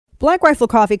Black Rifle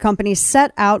Coffee Company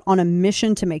set out on a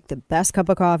mission to make the best cup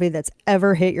of coffee that's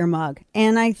ever hit your mug.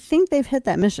 And I think they've hit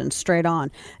that mission straight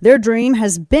on. Their dream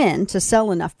has been to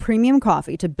sell enough premium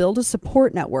coffee to build a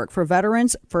support network for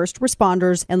veterans, first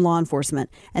responders, and law enforcement.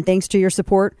 And thanks to your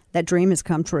support, that dream has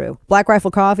come true. Black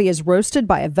Rifle Coffee is roasted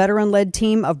by a veteran-led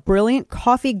team of brilliant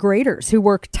coffee graders who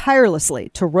work tirelessly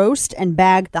to roast and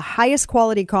bag the highest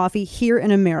quality coffee here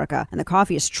in America. And the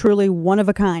coffee is truly one of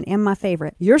a kind and my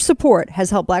favorite. Your support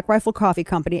has helped Black Rifle Coffee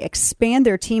Company expand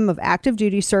their team of active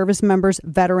duty service members,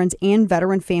 veterans, and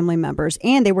veteran family members.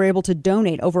 And they were able to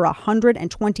donate over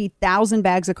 120,000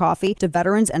 bags of coffee to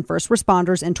veterans and first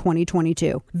responders in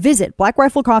 2022. Visit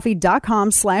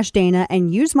blackriflecoffee.com/Dana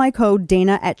and use my code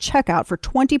Dana at checkout for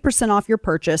 20% off your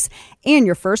purchase and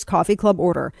your first coffee club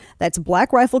order. That's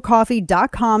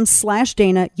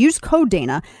blackriflecoffee.com/Dana. Use code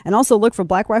Dana and also look for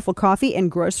Black Rifle Coffee in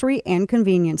grocery and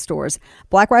convenience stores.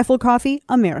 Black Rifle Coffee,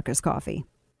 America's coffee.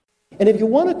 And if you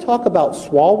want to talk about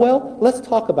Swalwell, let's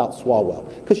talk about Swalwell,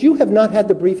 because you have not had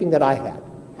the briefing that I had.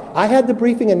 I had the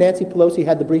briefing and Nancy Pelosi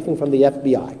had the briefing from the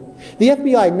FBI. The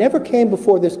FBI never came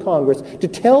before this Congress to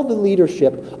tell the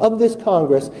leadership of this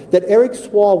Congress that Eric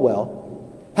Swalwell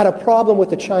had a problem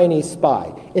with a Chinese spy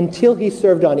until he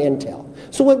served on Intel.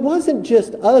 So it wasn't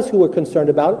just us who were concerned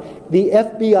about it. The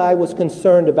FBI was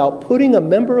concerned about putting a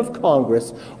member of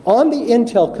Congress on the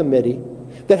Intel committee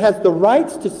that has the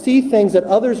rights to see things that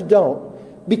others don't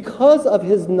because of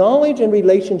his knowledge and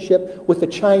relationship with a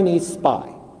Chinese spy.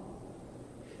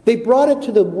 They brought it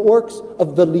to the works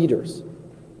of the leaders.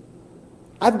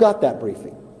 I've got that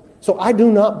briefing. So I do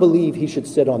not believe he should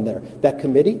sit on that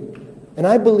committee. And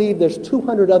I believe there's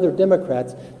 200 other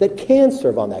Democrats that can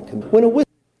serve on that committee.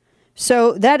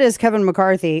 So that is Kevin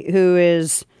McCarthy, who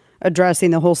is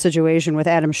addressing the whole situation with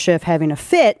Adam Schiff having a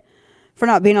fit for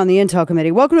not being on the Intel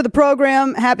committee. Welcome to the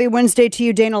program. Happy Wednesday to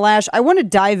you, Dana Lash. I want to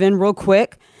dive in real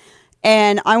quick,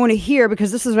 and I want to hear,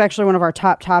 because this is actually one of our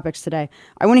top topics today,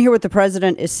 I want to hear what the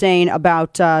president is saying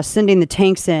about sending the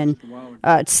tanks in,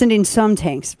 sending some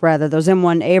tanks, rather, those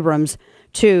M1 Abrams,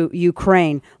 to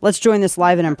Ukraine. Let's join this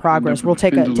live and in progress. We'll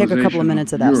take a couple of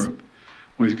minutes of this. Europe,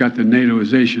 well, he's got the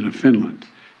NATOization of Finland.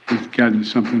 He's gotten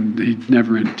something that he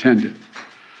never intended.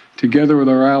 Together with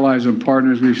our allies and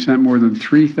partners, we've sent more than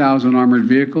 3,000 armored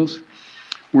vehicles,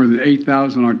 more than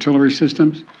 8,000 artillery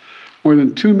systems, more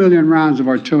than 2 million rounds of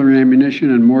artillery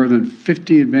ammunition, and more than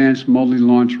 50 advanced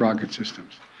multi-launch rocket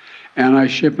systems,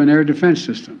 anti-ship and air defense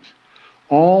systems,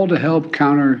 all to help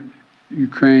counter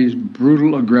Ukraine's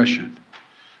brutal aggression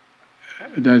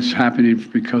that's happening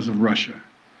because of Russia.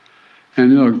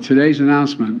 And look, today's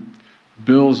announcement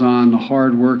builds on the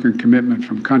hard work and commitment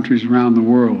from countries around the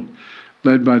world,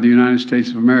 led by the United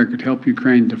States of America, to help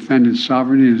Ukraine defend its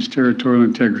sovereignty and its territorial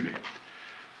integrity.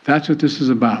 That's what this is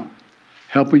about,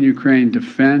 helping Ukraine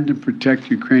defend and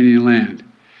protect Ukrainian land.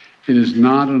 It is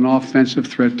not an offensive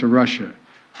threat to Russia.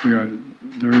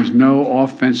 There is no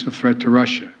offensive threat to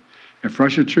Russia. If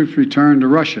Russian troops return to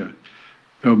Russia,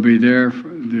 they'll be there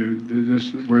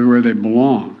where they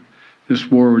belong.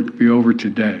 This war would be over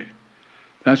today.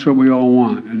 That's what we all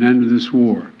want, an end to this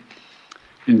war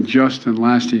in just and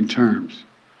lasting terms.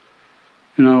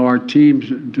 You know, our teams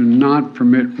do not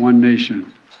permit one nation.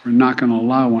 We're not going to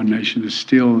allow one nation to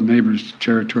steal a neighbor's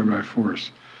territory by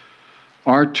force.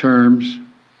 Our terms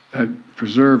that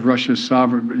preserve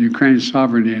Ukraine's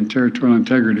sovereignty and territorial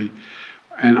integrity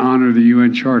and honor the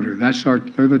UN Charter,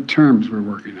 they're the terms we're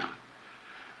working on.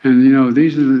 And, you know,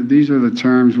 these are the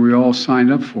terms we all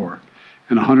signed up for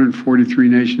and 143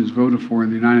 nations voted for in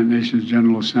the United Nations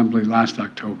General Assembly last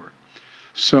October.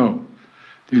 So,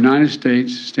 the United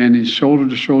States, standing shoulder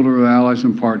to shoulder with allies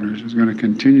and partners, is going to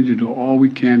continue to do all we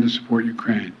can to support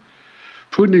Ukraine.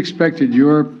 Putin expected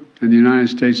Europe and the United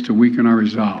States to weaken our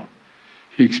resolve.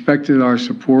 He expected our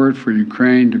support for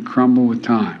Ukraine to crumble with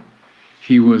time.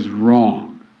 He was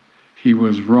wrong. He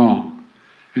was wrong.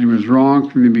 And he was wrong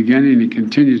from the beginning, and he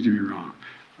continues to be wrong.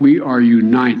 We are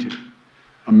united.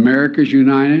 America's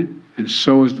united, and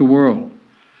so is the world.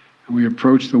 And we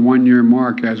approach the one-year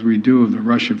mark, as we do, of the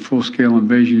Russian full-scale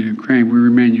invasion of Ukraine. We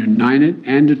remain united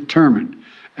and determined,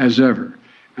 as ever,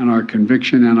 in our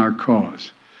conviction and our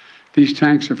cause. These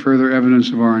tanks are further evidence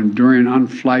of our enduring,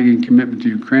 unflagging commitment to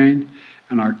Ukraine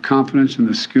and our confidence in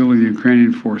the skill of the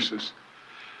Ukrainian forces.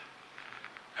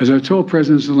 As I told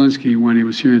President Zelensky when he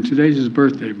was here, and today's his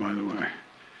birthday, by the way,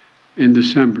 in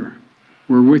December,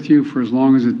 we're with you for as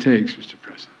long as it takes, Mr.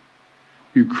 President.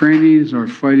 Ukrainians are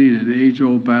fighting an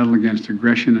age-old battle against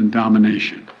aggression and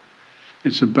domination.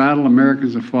 It's a battle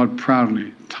Americans have fought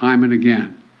proudly, time and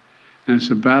again. And it's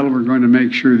a battle we're going to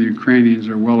make sure the Ukrainians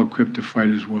are well equipped to fight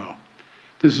as well.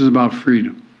 This is about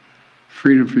freedom.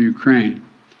 freedom for Ukraine,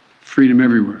 freedom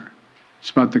everywhere. It's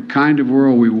about the kind of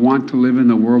world we want to live in,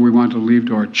 the world we want to leave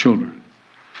to our children.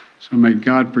 So may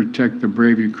God protect the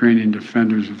brave Ukrainian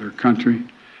defenders of their country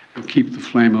and keep the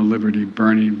flame of liberty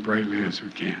burning brightly as we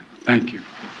can. Thank you.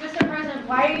 Mr. President,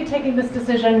 why are you taking this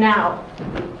decision now?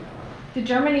 Did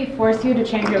Germany force you to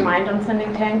change your mind on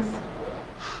sending tanks?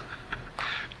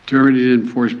 Germany didn't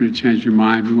force me to change your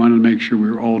mind. We wanted to make sure we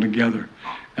were all together.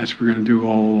 That's what we're going to do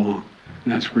all along.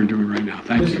 And that's what we're doing right now.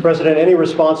 Thank you. Mr. President, any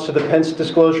response to the Pence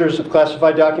disclosures of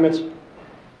classified documents?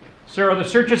 Sir, are the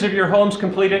searches of your homes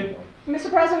completed? Mr.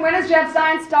 President, when is Jeff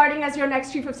Zients starting as your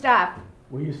next chief of staff?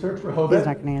 Will you search for He's Hovind?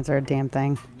 not going to answer a damn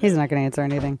thing. He's not going to answer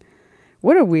anything.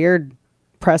 What a weird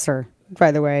presser,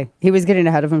 by the way. He was getting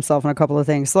ahead of himself on a couple of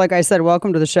things. So like I said,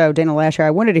 welcome to the show, Dana Loesch here.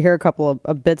 I wanted to hear a couple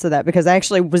of bits of that because I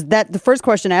actually the first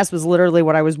question asked was literally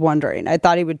what I was wondering. I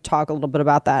thought he would talk a little bit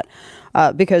about that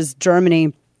because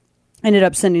Germany ended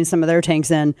up sending some of their tanks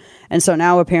in. And so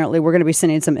now apparently we're going to be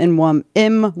sending some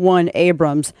M1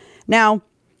 Abrams. Now,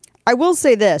 I will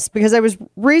say this because I was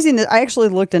raising this. I actually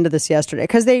looked into this yesterday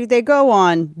because they go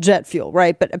on jet fuel,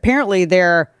 right? But apparently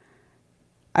they're,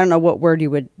 I don't know what word you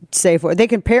would say for it. They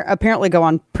can apparently go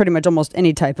on pretty much almost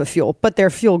any type of fuel, but they're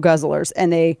fuel guzzlers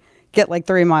and they get like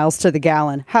 3 miles to the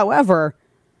gallon. However,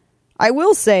 I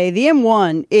will say the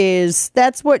M1 is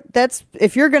that's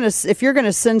if you're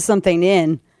gonna send something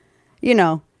in, you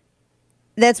know,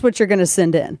 that's what you're gonna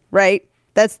send in, right?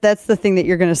 That's the thing that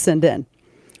you're gonna send in.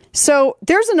 So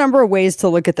there's a number of ways to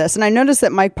look at this. And I noticed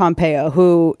that Mike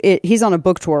Pompeo, he's on a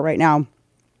book tour right now,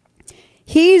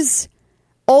 he's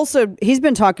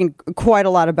been talking quite a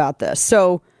lot about this.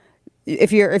 So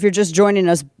if you're just joining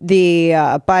us,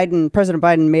 President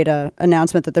Biden made an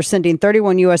announcement that they're sending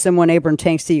 31 U.S. M1 Abrams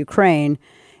tanks to Ukraine.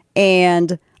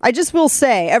 And I just will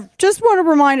say, I just want to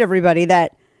remind everybody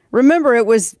that, remember, it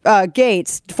was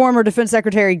Gates, former Defense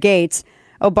Secretary Gates,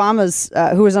 Obama's,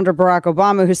 who was under Barack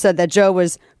Obama, who said that Joe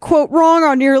was, quote, wrong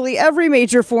on nearly every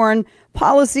major foreign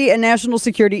policy and national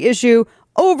security issue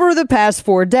over the past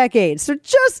 4 decades. So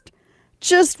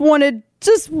just want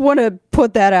to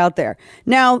put that out there.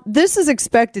 Now, this is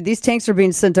expected. These tanks are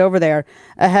being sent over there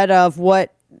ahead of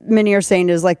what many are saying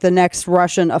is like the next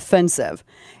Russian offensive.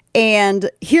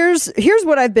 And here's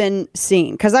what I've been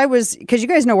seeing, because you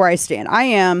guys know where I stand. I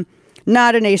am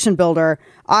not a nation builder.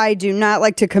 I do not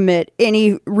like to commit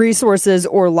any resources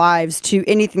or lives to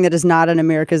anything that is not in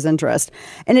America's interest.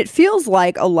 And it feels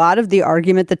like a lot of the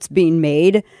argument that's being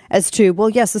made as to, well,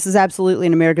 yes, this is absolutely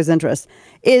in America's interest,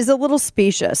 is a little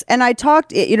specious. And I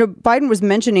talked, Biden was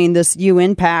mentioning this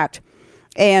UN pact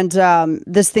and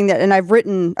this thing and I've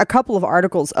written a couple of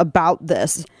articles about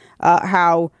this,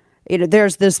 how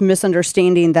there's this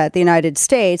misunderstanding that the United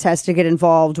States has to get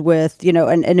involved with,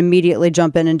 and immediately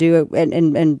jump in and do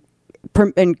and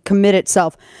commit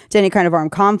itself to any kind of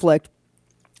armed conflict,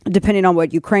 depending on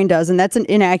what Ukraine does. And that's an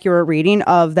inaccurate reading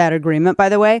of that agreement, by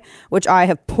the way, which I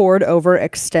have poured over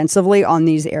extensively on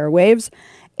these airwaves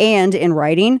and in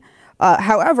writing.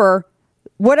 However,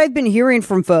 what I've been hearing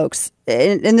from folks,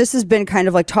 and this has been kind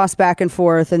of like tossed back and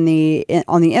forth on the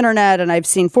internet, and I've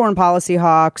seen foreign policy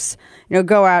hawks,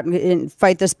 go out and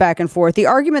fight this back and forth. The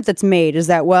argument that's made is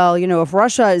that, well, if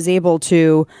Russia is able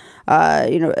to,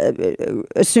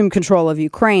 assume control of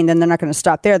Ukraine, then they're not going to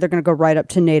stop there. They're going to go right up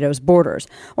to NATO's borders.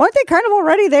 Well, aren't they kind of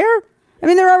already there? I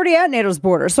mean, they're already at NATO's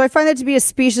borders. So I find that to be a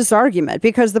specious argument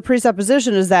because the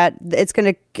presupposition is that it's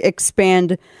going to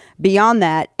expand beyond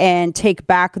that and take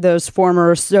back those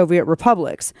former Soviet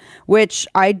republics, which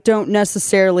I don't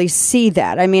necessarily see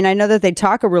that. I mean, I know that they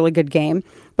talk a really good game,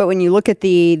 but when you look at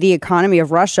the economy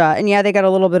of Russia, and yeah, they got a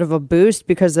little bit of a boost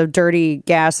because of dirty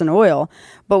gas and oil.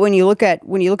 But when you look at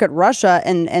Russia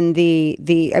and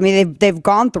I mean, they've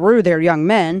gone through their young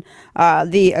men.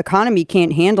 The economy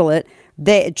can't handle it.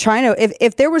 China,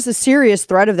 if there was a serious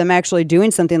threat of them actually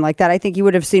doing something like that, I think you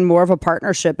would have seen more of a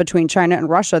partnership between China and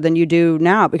Russia than you do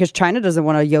now, because China doesn't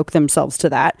want to yoke themselves to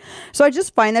that. So I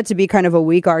just find that to be kind of a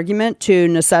weak argument to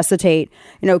necessitate,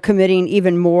 committing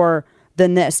even more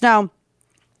than this. Now,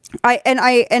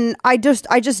 I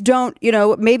just don't,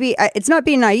 maybe it's not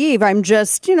being naive. I'm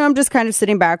just kind of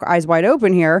sitting back, eyes wide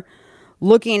open here,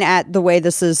 looking at the way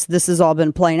this has all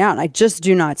been playing out. And I just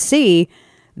do not see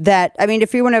that. I mean,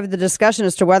 if you want to have the discussion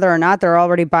as to whether or not they're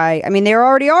already they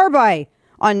already are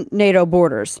on NATO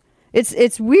borders.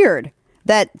 It's weird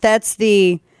that's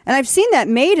and I've seen that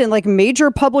made in like major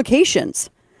publications.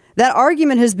 That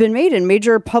argument has been made in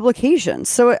major publications.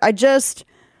 So it just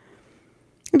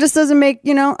doesn't make,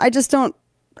 I just don't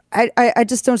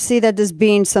see that as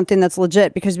being something that's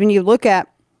legit, because when you look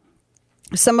at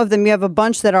Some of them, you have a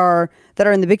bunch that are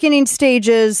in the beginning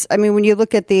stages. I mean, when you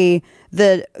look at the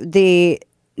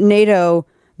NATO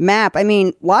map, I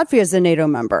mean, Latvia is a NATO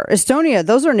member. Estonia,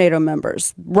 those are NATO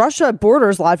members. Russia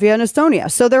borders Latvia and Estonia.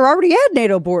 So they're already at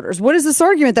NATO borders. What is this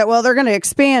argument that, well, they're going to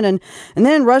expand and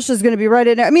then Russia's going to be right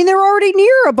in? I mean, they're already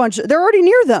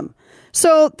near them.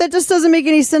 So that just doesn't make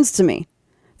any sense to me.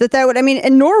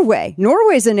 And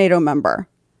Norway's a NATO member.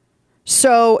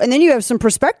 So, and then you have some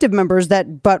prospective members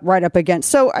that butt right up against.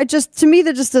 So to me,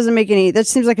 that just doesn't make that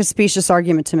seems like a specious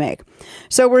argument to make.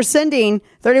 So we're sending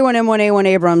 31 M1A1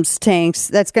 Abrams tanks.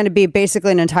 That's going to be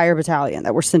basically an entire battalion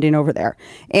that we're sending over there.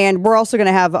 And we're also going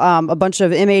to have a bunch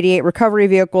of M88 recovery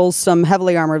vehicles, some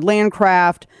heavily armored land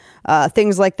craft,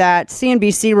 things like that.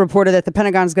 CNBC reported that the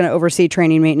Pentagon is going to oversee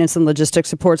training, maintenance, and logistics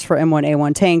supports for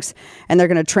M1A1 tanks. And they're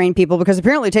going to train people because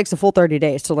apparently it takes a full 30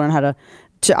 days to learn how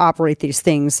to operate these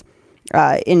things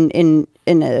in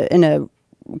a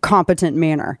competent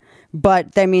manner.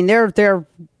 But I mean, they're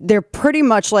pretty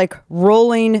much like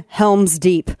rolling Helm's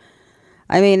Deep.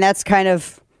 I mean,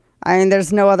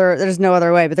 there's no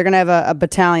other way, but they're going to have a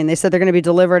battalion. They said they're going to be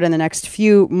delivered in the next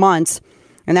few months.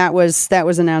 And that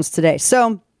was announced today.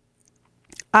 So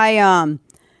when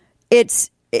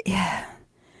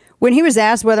he was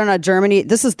asked whether or not Germany,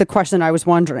 this is the question I was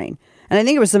wondering. And I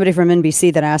think it was somebody from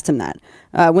NBC that asked him that.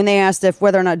 When they asked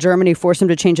whether or not Germany forced him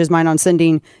to change his mind on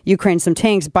sending Ukraine some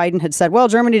tanks, Biden had said, well,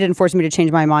 Germany didn't force me to change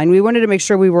my mind. We wanted to make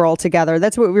sure we were all together.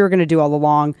 That's what we were going to do all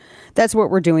along. That's what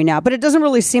we're doing now. But it doesn't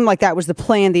really seem like that was the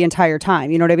plan the entire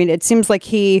time. You know what I mean? It seems like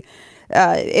I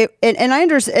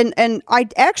understand. And I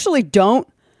actually don't.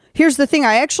 Here's the thing.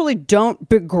 I actually don't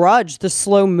begrudge the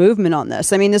slow movement on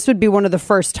this. I mean, this would be one of the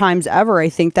first times ever, I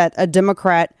think, that a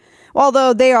Democrat,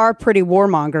 although they are pretty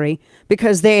warmongery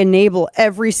because they enable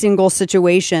every single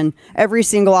situation, every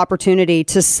single opportunity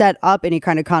to set up any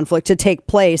kind of conflict to take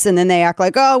place. And then they act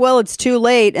like, oh, well, it's too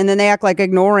late. And then they act like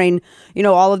ignoring,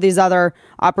 all of these other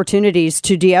opportunities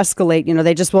to de-escalate.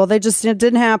 It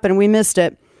didn't happen. We missed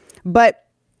it. But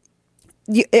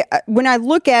when I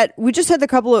look at, we just had a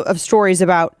couple of stories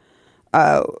about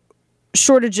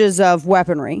shortages of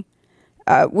weaponry.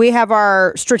 We have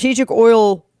our strategic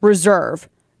oil reserve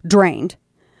drained.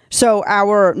 So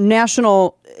our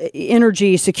national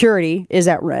energy security is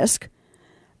at risk.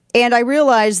 And I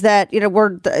realize that,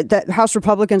 that House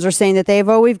Republicans are saying that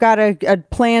we've got a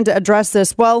plan to address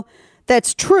this. Well,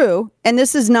 that's true. And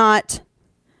this is not,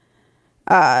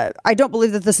 I don't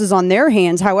believe that this is on their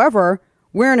hands. However,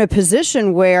 we're in a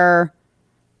position where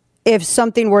if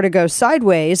something were to go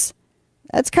sideways,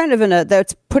 that's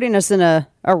that's putting us in a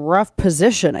rough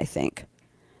position, I think.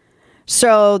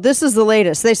 So this is the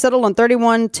latest. They settled on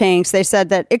 31 tanks. They said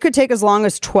that it could take as long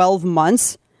as 12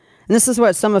 months. And this is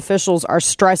what some officials are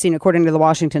stressing, according to the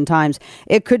Washington Times.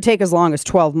 It could take as long as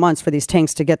 12 months for these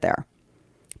tanks to get there.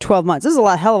 12 months. This is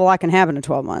hell of a lot can happen in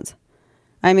 12 months.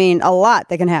 I mean, a lot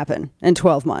that can happen in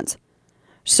 12 months.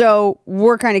 So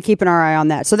we're kind of keeping our eye on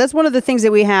that. So that's one of the things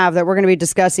that we have that we're going to be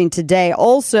discussing today.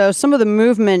 Also, some of the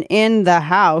movement in the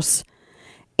House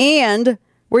and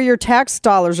where your tax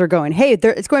dollars are going. Hey,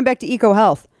 it's going back to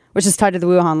EcoHealth, which is tied to the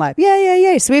Wuhan lab.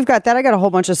 Yeah. So we've got that. I got a whole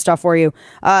bunch of stuff for you.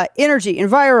 Energy,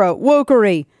 enviro,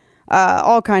 wokery,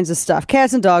 all kinds of stuff.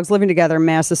 Cats and dogs living together,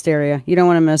 mass hysteria. You don't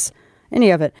want to miss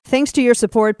any of it. Thanks to your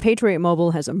support, Patriot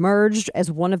Mobile has emerged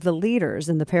as one of the leaders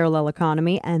in the parallel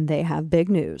economy, and they have big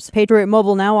news. Patriot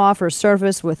Mobile now offers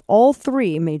service with all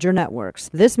three major networks.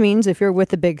 This means if you're with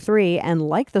the big three and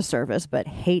like the service but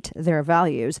hate their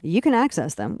values, you can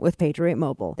access them with Patriot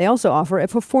Mobile. They also offer a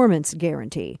performance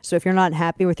guarantee. So if you're not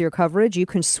happy with your coverage, you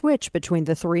can switch between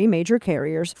the three major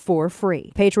carriers for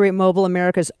free. Patriot Mobile,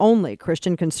 America's only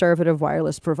Christian conservative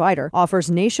wireless provider,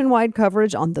 offers nationwide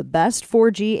coverage on the best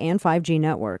 4G and 5G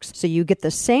networks, so you get the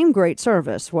same great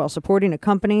service while supporting a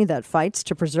company that fights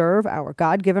to preserve our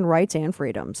God-given rights and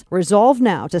freedoms. Resolve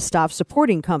now to stop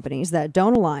supporting companies that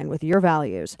don't align with your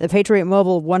values. The Patriot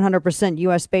Mobile 100%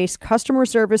 U.S.-based customer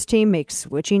service team makes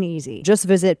switching easy. Just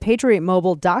visit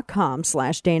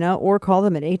patriotmobile.com/Dana or call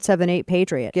them at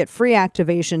 878-PATRIOT. Get free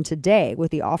activation today with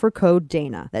the offer code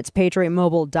Dana. That's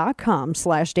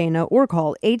patriotmobile.com/Dana or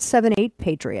call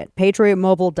 878-PATRIOT.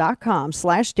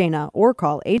 patriotmobile.com/Dana or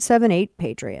call 878-PATRIOT.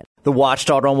 The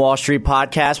Watchdog on Wall Street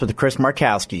podcast with Chris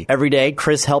Markowski. Every day,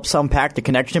 Chris helps unpack the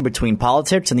connection between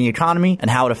politics and the economy and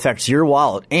how it affects your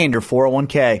wallet and your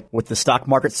 401k. With the stock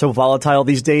market so volatile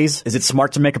these days, is it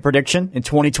smart to make a prediction? In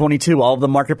 2022, all of the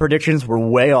market predictions were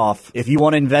way off. If you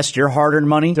want to invest your hard-earned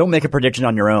money, don't make a prediction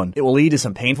on your own. It will lead to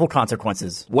some painful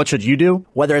consequences. What should you do?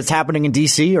 Whether it's happening in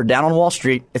D.C. or down on Wall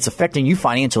Street, it's affecting you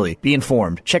financially. Be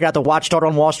informed. Check out the Watchdog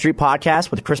on Wall Street podcast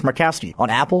with Chris Markowski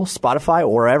on Apple, Spotify,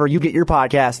 or wherever you get your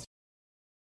podcasts.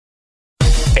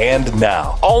 And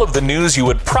now, all of the news you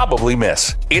would probably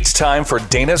miss. It's time for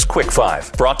Dana's Quick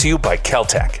Five, brought to you by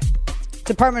Caltech.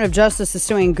 Department of Justice is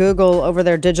suing Google over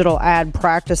their digital ad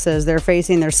practices. They're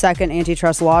facing their second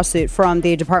antitrust lawsuit from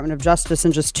the Department of Justice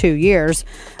in just 2 years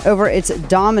over its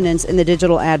dominance in the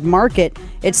digital ad market.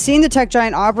 It's seen the tech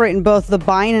giant operate in both the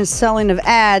buying and selling of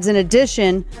ads in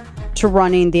addition to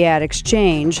running the ad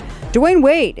exchange. Dwayne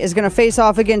Wade is going to face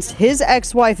off against his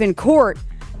ex-wife in court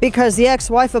because the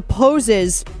ex-wife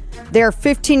opposes their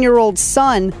 15-year-old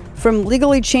son from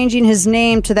legally changing his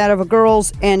name to that of a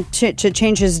girl's and to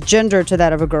change his gender to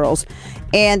that of a girl's.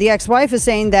 And the ex-wife is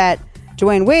saying that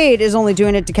Dwayne Wade is only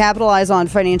doing it to capitalize on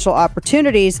financial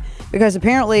opportunities because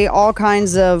apparently all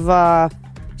kinds of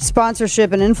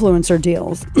sponsorship and influencer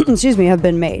deals have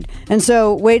been made. And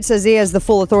so Wade says he has the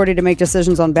full authority to make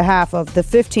decisions on behalf of the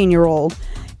 15-year-old.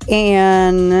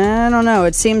 And I don't know,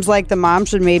 it seems like the mom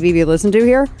should maybe be listened to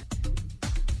here.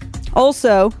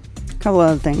 Also, a couple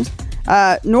other things.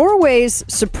 Norway's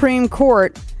Supreme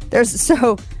Court, this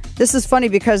is funny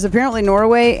because apparently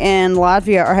Norway and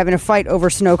Latvia are having a fight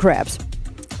over snow crabs.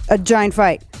 A giant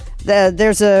fight.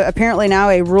 There's apparently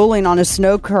now a ruling on a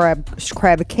snow crab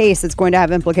case that's going to have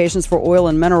implications for oil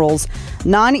and minerals.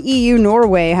 Non-EU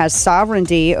Norway has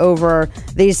sovereignty over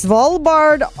the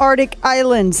Svalbard Arctic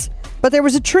Islands. But there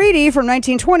was a treaty from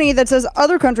 1920 that says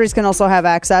other countries can also have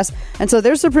access. And so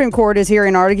their Supreme Court is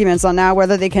hearing arguments on now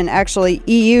whether they can actually,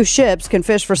 EU ships can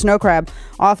fish for snow crab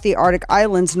off the Arctic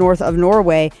Islands north of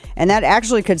Norway. And that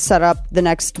actually could set up the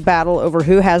next battle over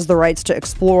who has the rights to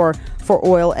explore for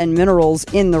oil and minerals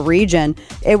in the region.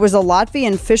 It was a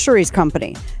Latvian fisheries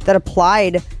company that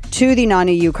applied to the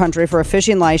non-EU country for a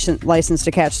fishing license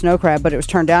to catch snow crab, but it was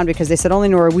turned down because they said only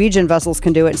Norwegian vessels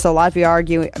can do it. And so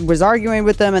Latvia was arguing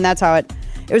with them, and that's how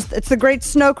it's the great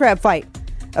snow crab fight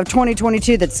of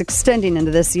 2022 that's extending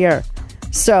into this year.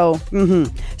 So,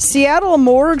 Seattle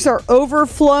morgues are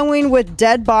overflowing with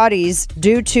dead bodies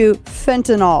due to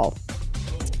fentanyl.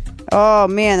 Oh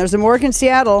man, there's a morgue in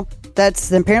Seattle.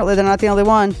 Apparently they're not the only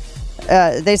one.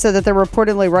 They said that they're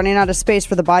reportedly running out of space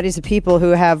for the bodies of people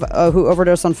who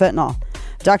overdose on fentanyl.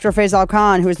 Dr. Faisal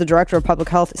Khan, who is the director of public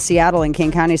health Seattle and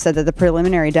King County, said that the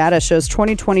preliminary data shows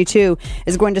 2022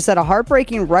 is going to set a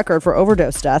heartbreaking record for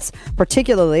overdose deaths,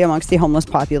 particularly amongst the homeless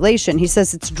population. He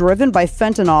says it's driven by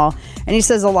fentanyl, and he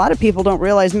says a lot of people don't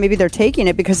realize maybe they're taking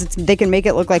it because they can make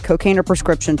it look like cocaine or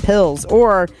prescription pills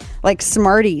or like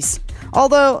Smarties.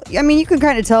 Although, I mean, you can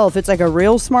kind of tell if it's like a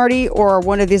real Smartie or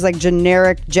one of these like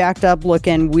generic, jacked up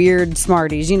looking weird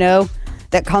Smarties,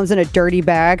 that comes in a dirty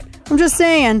bag. I'm just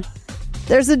saying,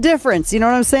 there's a difference. You know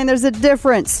what I'm saying? There's a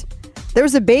difference. There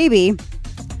was a baby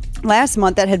last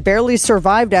month that had barely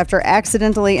survived after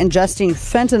accidentally ingesting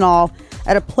fentanyl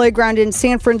at a playground in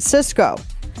San Francisco.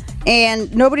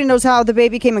 And nobody knows how the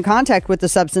baby came in contact with the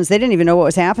substance. They didn't even know what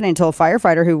was happening until a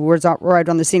firefighter who arrived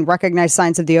on the scene recognized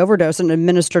signs of the overdose and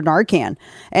administered Narcan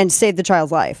and saved the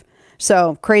child's life.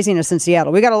 So, craziness in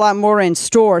Seattle. We got a lot more in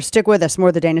store. Stick with us. More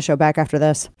of The Dana Show back after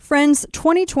this. Friends,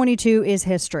 2022 is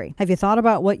history. Have you thought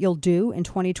about what you'll do in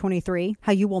 2023?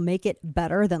 How you will make it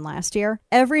better than last year?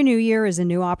 Every new year is a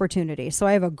new opportunity, so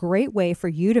I have a great way for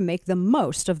you to make the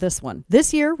most of this one.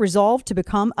 This year, resolve to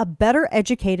become a better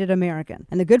educated American.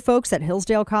 And the good folks at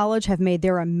Hillsdale College have made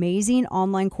their amazing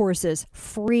online courses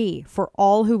free for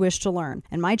all who wish to learn.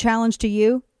 And my challenge to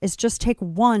you is just take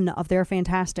one of their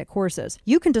fantastic courses.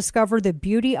 You can discover the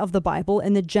beauty of the Bible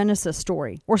in the Genesis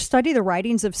story, or study the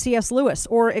writings of C.S. Lewis,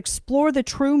 or explore the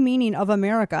true meaning of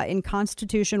America in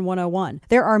Constitution 101.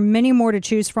 There are many more to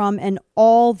choose from, and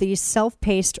all these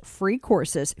self-paced free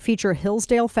courses feature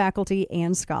Hillsdale faculty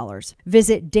and scholars.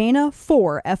 Visit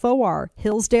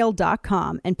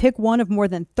Dana4Hillsdale.com and pick one of more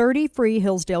than 30 free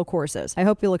Hillsdale courses. I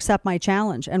hope you'll accept my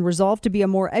challenge and resolve to be a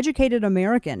more educated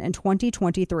American in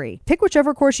 2023. Pick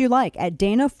whichever course you like at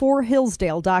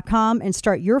Dana4Hillsdale.com and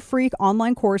start your free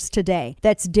online course today.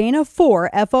 That's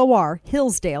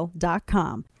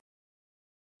Dana4Hillsdale.com.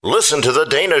 Listen to The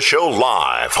Dana Show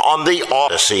live on the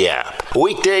Odyssey app.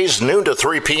 Weekdays noon to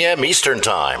 3 p.m. Eastern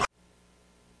Time.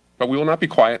 But we will not be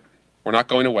quiet. We're not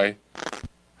going away.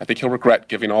 I think he'll regret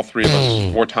giving all three of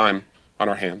us more time on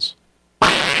our hands.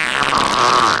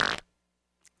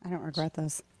 I don't regret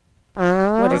this.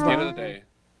 At the end of the day,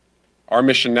 our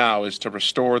mission now is to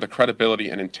restore the credibility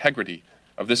and integrity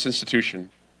of this institution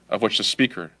of which the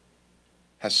Speaker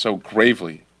has so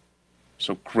gravely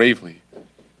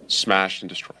smashed and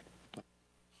destroyed.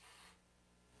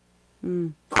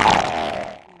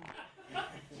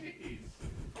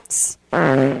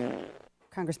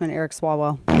 Congressman Eric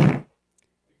Swalwell.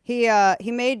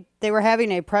 They were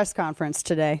having a press conference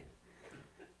today.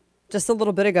 Just a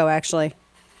little bit ago, actually.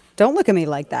 Don't look at me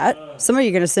like that. Some of you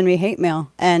are going to send me hate mail,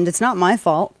 and it's not my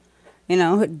fault. You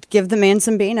know, give the man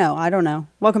some Beano. I don't know.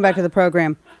 Welcome back to the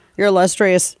program. Your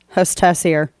illustrious hostess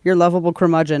here. Your lovable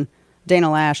curmudgeon,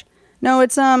 Dana Lash. No,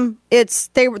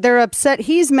 they're upset.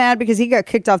 He's mad because he got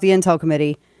kicked off the Intel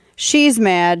committee. She's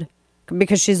mad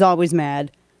because she's always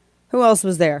mad. Who else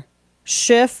was there?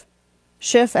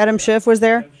 Adam Schiff was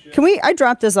there. I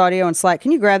dropped this audio in Slack.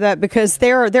 Can you grab that? Because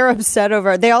they're upset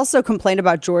over, they also complained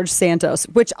about George Santos,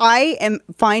 which I am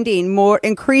finding more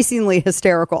increasingly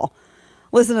hysterical.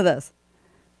 Listen to this.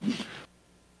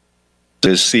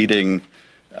 Is seating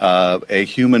a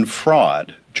human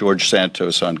fraud, George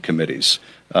Santos, on committees,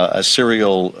 a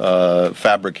serial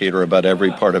fabricator about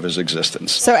every part of his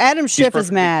existence. So Adam Schiff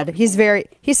is mad. He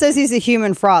says he's a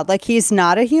human fraud. Like he's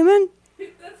not a human?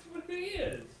 That's what he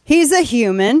is. He's a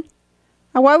human.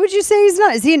 Why would you say he's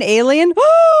not? Is he an alien?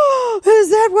 Oh, is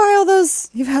that why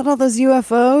you've had all those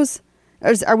UFOs?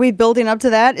 Are we building up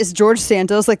to that? Is George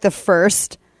Santos like the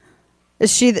first?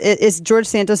 Is George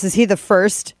Santos, is he the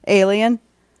first alien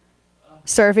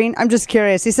surfing? I'm just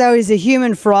curious. He said he's a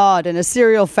human fraud and a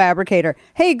serial fabricator.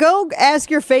 Hey, go ask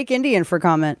your fake Indian for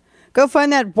comment. Go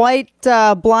find that white,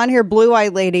 blonde-haired,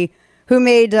 blue-eyed lady who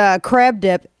made crab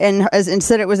dip and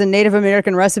said it was a Native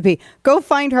American recipe. Go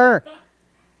find her.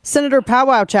 Senator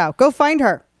Powwow Chow. Go find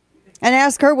her and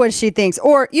ask her what she thinks.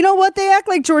 Or, you know what? They act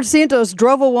like George Santos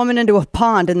drove a woman into a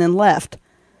pond and then left.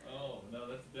 Oh, no,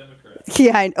 that's a Democrat.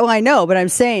 Yeah, I know, but I'm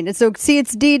saying. It's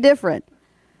D different.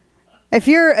 If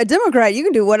you're a Democrat, you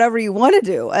can do whatever you want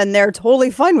to do, and they're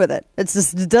totally fine with it. It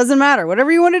doesn't matter.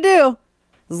 Whatever you want to do.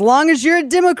 As long as you're a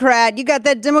Democrat, you got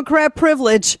that Democrat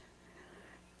privilege.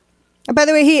 And by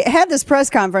the way, he had this press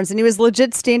conference, and he was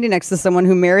legit standing next to someone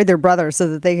who married their brother so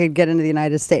that they could get into the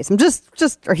United States.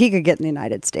 Or he could get in the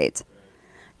United States.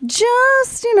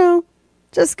 Just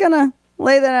gonna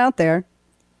lay that out there.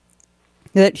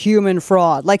 That human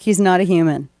fraud, like he's not a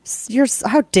human.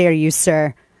 How dare you,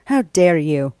 sir? How dare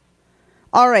you?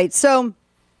 All right, so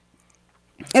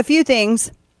a few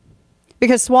things.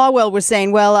 Because Swalwell was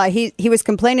saying, he was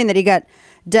complaining that he got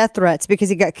death threats because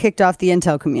he got kicked off the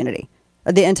Intel community.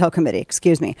 The Intel committee,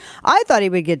 excuse me. I thought he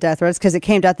would get death threats because it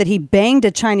came out that he banged a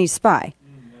Chinese spy,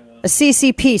 a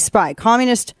CCP spy,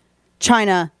 communist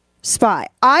China spy.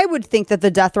 I would think that the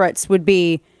death threats would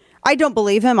be, I don't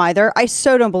believe him either. I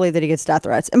so don't believe that he gets death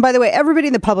threats. And by the way, everybody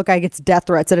in the public eye gets death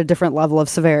threats at a different level of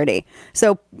severity.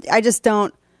 So I just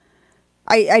don't,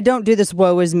 I don't do this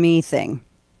woe is me thing.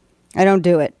 I don't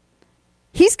do it.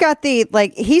 He's got he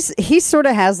sort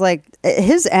of has like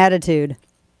his attitude.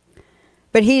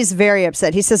 But he's very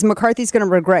upset. He says McCarthy's going to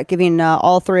regret giving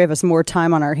all three of us more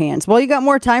time on our hands. Well, you got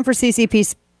more time for CCP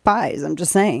spies. I'm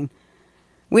just saying.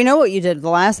 We know what you did the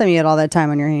last time you had all that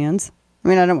time on your hands. I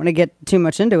mean, I don't want to get too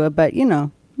much into it, but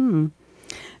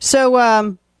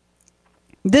So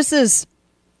this is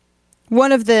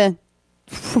one of the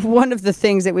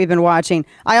things that we've been watching.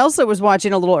 I also was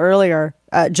watching a little earlier,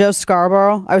 Joe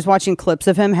Scarborough. I was watching clips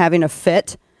of him having a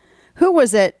fit. Who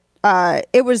was it?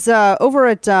 It was over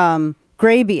at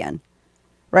Grabien,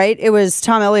 right? It was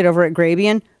Tom Elliott over at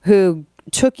Grabien who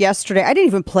took yesterday. I didn't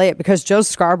even play it because Joe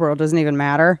Scarborough doesn't even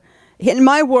matter. In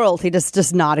my world, he just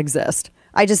does not exist.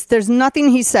 There's nothing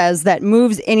he says that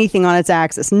moves anything on its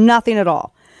axis. Nothing at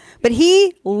all. But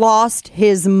he lost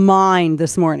his mind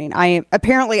this morning.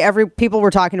 Apparently people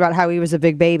were talking about how he was a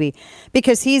big baby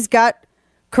because he's got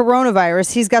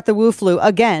coronavirus. He's got the Wu flu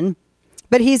again,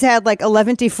 but he's had like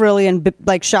 11 trillion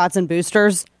like shots and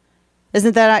boosters.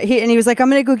 Isn't that? And he was like, I'm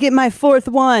going to go get my fourth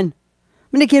one. I'm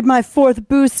going to get my fourth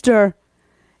booster.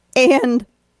 And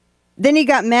then he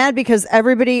got mad because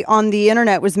everybody on the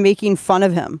internet was making fun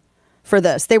of him for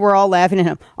this. They were all laughing at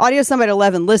him. Audio Summit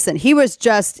 11, listen,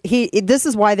 this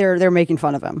is why they're making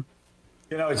fun of him.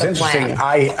 You know, it's interesting.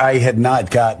 I had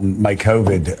not gotten my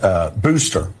COVID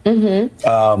booster.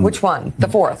 Mm-hmm. Which one? The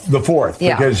fourth? The fourth.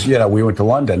 Yeah. Because, we went to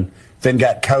London, then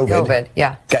got COVID.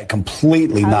 Yeah. Got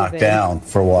completely knocked down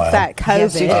for a while. That COVID.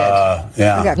 Yes, you did.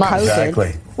 Yeah, got COVID.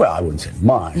 Exactly. Well, I wouldn't say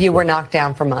months. You were knocked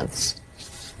down for months.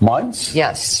 Months?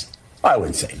 Yes. I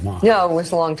wouldn't say months. No, it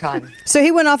was a long time. So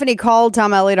he went off and he called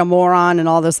Tom Elliott a moron and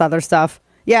all this other stuff.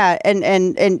 Yeah,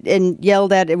 and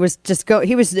yelled at, it was just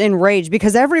he was enraged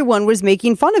because everyone was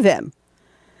making fun of him.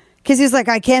 Because he's like,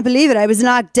 I can't believe it. I was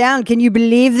knocked down. Can you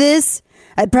believe this?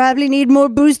 I probably need more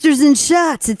boosters and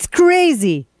shots. It's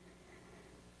crazy.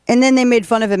 And then they made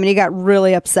fun of him and he got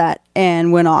really upset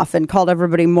and went off and called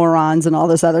everybody morons and all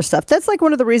this other stuff. That's like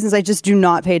one of the reasons I just do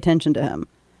not pay attention to him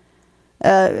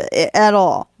at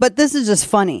all. But this is just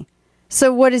funny.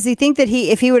 So what does he think that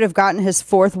if he would have gotten his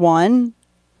fourth one,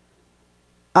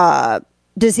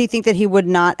 does he think that he would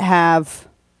not have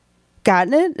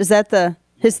gotten it? Is that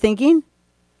his thinking?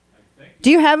 Do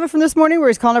you have it from this morning where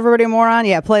he's calling everybody a moron?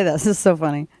 Yeah, play this. This is so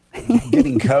funny.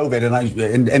 Getting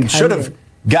COVID and should have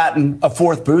gotten a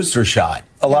fourth booster shot.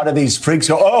 A lot of these freaks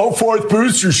go, oh, fourth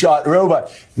booster shot,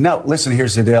 robot. No, listen,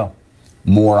 here's the deal,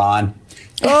 moron.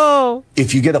 Oh.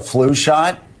 If you get a flu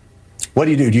shot, what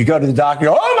do? Do you go to the doctor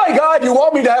and go, oh, my God, you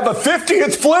want me to have a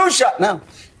 50th flu shot? No.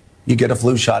 You get a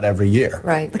flu shot every year.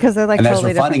 Right. Because they're like and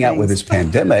totally as we're finding out with this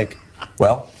pandemic,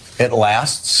 well, it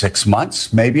lasts 6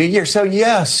 months, maybe a year. So,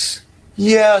 yes,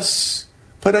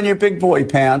 put on your big boy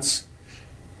pants.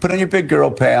 Put on your big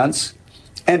girl pants.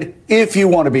 And if you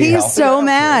want to be healthy. He's so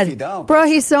mad. Bro,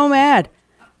 he's so mad.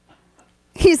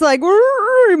 He's like,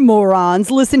 morons.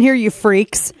 Listen here, you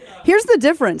freaks. Here's the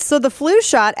difference. So the flu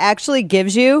shot actually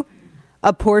gives you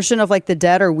a portion of like the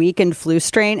dead or weakened flu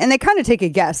strain. And they kind of take a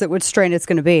guess at which strain it's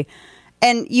going to be.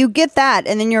 And you get that.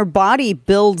 And then your body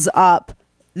builds up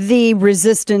the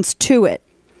resistance to it.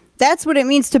 That's what it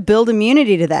means to build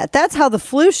immunity to that. That's how the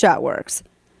flu shot works.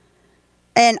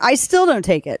 And I still don't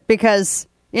take it because,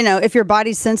 you know, if your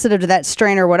body's sensitive to that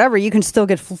strain or whatever, you can still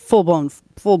get full-blown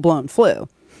flu.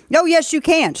 No, yes, you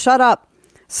can. Shut up.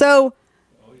 So,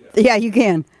 yeah, you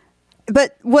can.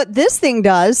 But what this thing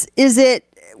does is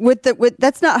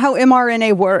that's not how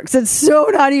mRNA works. It's so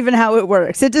not even how it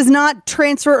works. It does not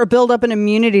transfer or build up an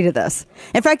immunity to this.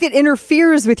 In fact, it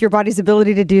interferes with your body's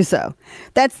ability to do so.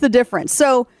 That's the difference.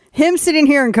 So him sitting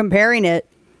here and comparing it,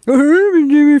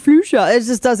 flu shot, it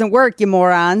just doesn't work, you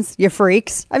morons, you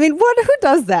freaks. I mean, who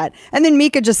does that? And then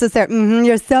Mika just sits there,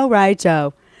 you're so right,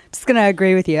 Joe. Just going to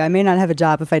agree with you. I may not have a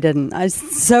job if I didn't. I was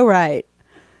so right.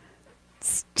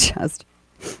 It's just...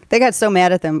 They got so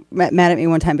mad at me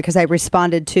one time because I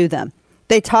responded to them.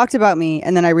 They talked about me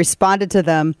and then I responded to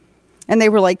them and they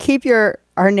were like, keep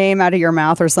our name out of your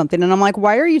mouth or something. And I'm like,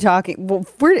 why are you talking? Well,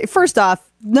 first off,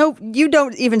 no, you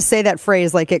don't even say that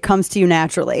phrase like it comes to you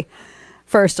naturally.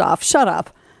 First off, shut up.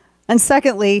 And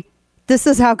secondly, this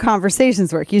is how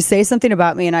conversations work. You say something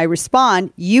about me and I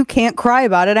respond. You can't cry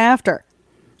about it after,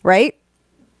 right?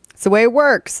 It's the way it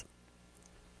works.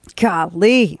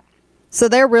 Golly. So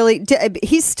they're really,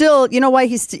 he's still, you know why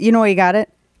he got it?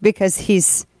 Because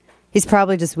he's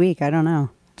probably just weak. I don't know.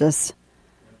 Just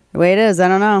the way it is. I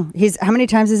don't know. How many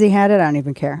times has he had it? I don't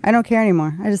even care. I don't care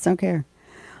anymore. I just don't care.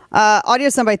 Audio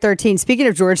Sound by 13. Speaking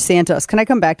of George Santos, can I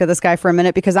come back to this guy for a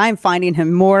minute? Because I'm finding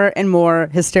him more and more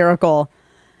hysterical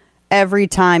every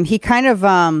time. He kind of,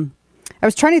 I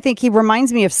was trying to think, he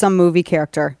reminds me of some movie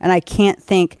character, and I can't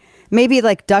think. Maybe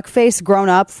like Duckface grown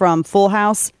up from Full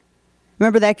House.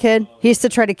 Remember that kid? He used to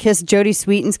try to kiss Jodie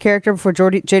Sweetin's character before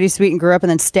Jodie Sweetin grew up and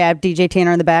then stabbed DJ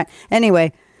Tanner in the back.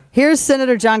 Anyway, here's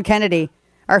Senator John Kennedy,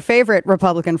 our favorite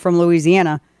Republican from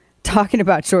Louisiana, talking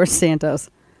about George Santos.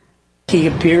 He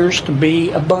appears to be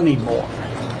a bunny boy.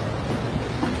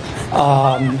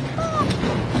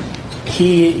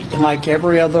 He, like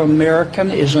every other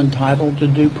American, is entitled to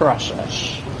due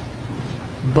process.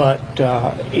 But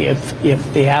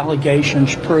if the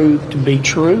allegations prove to be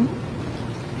true,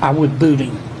 I would boot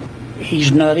him.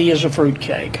 He's nutty as a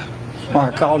fruitcake. Or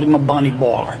I called him a bunny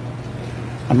boy.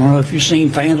 I don't know if you've seen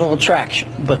Fatal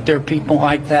Attraction, but there are people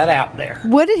like that out there.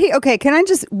 What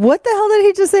the hell did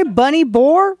he just say? Bunny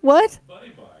boar? What?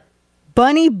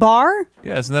 Bunny bar?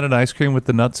 Yeah, isn't that an ice cream with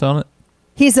the nuts on it?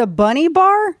 He's a bunny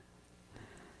bar?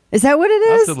 Is that what it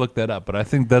is? I have to look that up, but I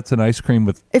think that's an ice cream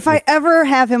with... If I ever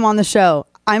have him on the show,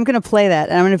 I'm going to play that,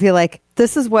 and I'm going to be like,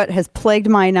 this is what has plagued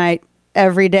my night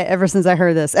every day, ever since I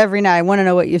heard this. Every night, I want to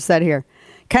know what you said here.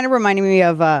 Kind of reminding me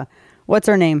of, what's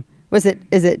her name? Is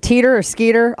it Teeter or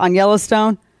Skeeter on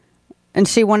Yellowstone? And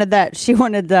she wanted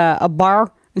a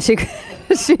bar, and she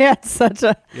had such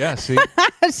a... Yeah, see?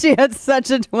 She had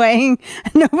such a twang,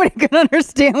 nobody could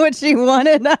understand what she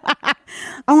wanted. I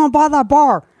want to buy that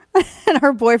bar. And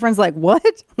her boyfriend's like,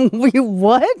 what?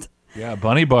 What? Yeah,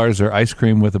 bunny bars are ice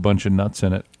cream with a bunch of nuts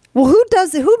in it. Well,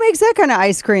 who makes that kind of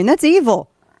ice cream? That's evil.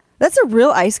 That's a real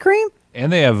ice cream?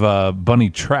 And they have bunny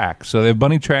tracks. So they have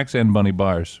bunny tracks and bunny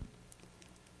bars.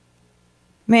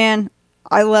 Man,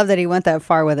 I love that he went that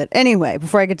far with it. Anyway,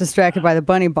 before I get distracted by the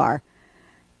bunny bar,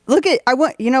 Look at, I'm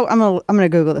going to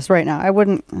Google this right now. I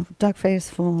wouldn't, duck face,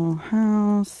 Full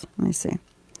House. Let me see.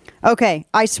 Okay.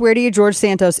 I swear to you, George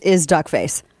Santos is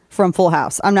Duckface from Full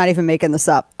House. I'm not even making this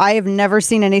up. I have never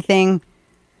seen anything.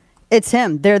 It's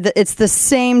him. It's the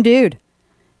same dude.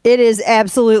 It is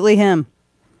absolutely him.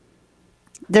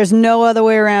 There's no other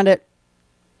way around it.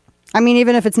 I mean,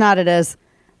 even if it's not, it is.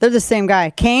 They're the same guy.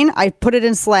 Kane, I put it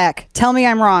in Slack. Tell me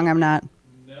I'm wrong. I'm not.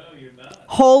 No, you're not.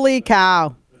 Holy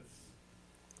cow.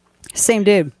 Same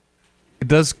dude.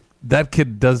 That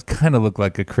kid does kind of look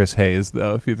like a Chris Hayes,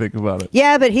 though, if you think about it.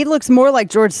 Yeah, but he looks more like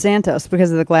George Santos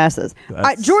because of the glasses.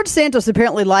 George Santos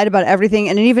apparently lied about everything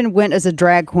and even went as a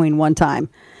drag queen one time.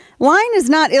 Lying is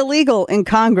not illegal in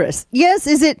Congress. Yes,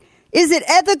 is it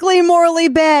ethically, morally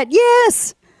bad?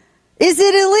 Yes. Is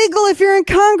it illegal if you're in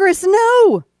Congress?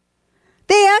 No.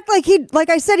 They act like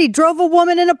I said, he drove a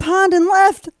woman in a pond and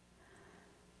left.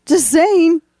 Just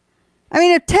saying. I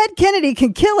mean, if Ted Kennedy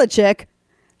can kill a chick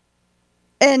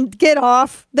and get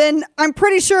off, then I'm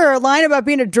pretty sure lying about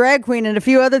being a drag queen and a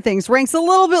few other things ranks a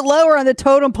little bit lower on the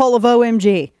totem pole of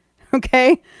OMG.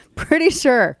 Okay? Pretty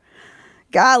sure.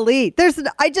 Golly.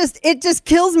 It just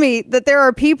kills me that there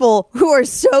are people who are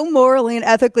so morally and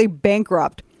ethically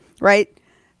bankrupt, right?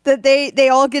 That they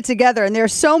all get together and they're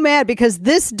so mad because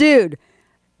this dude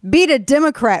beat a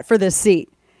Democrat for this seat.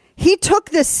 He took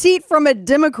the seat from a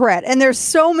Democrat, and they're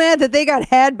so mad that they got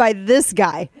had by this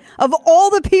guy. Of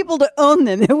all the people to own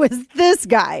them, it was this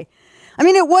guy. I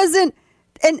mean, it wasn't,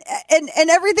 and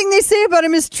everything they say about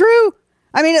him is true.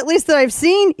 I mean, at least that I've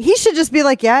seen. He should just be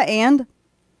like, yeah, and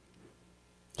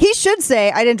he should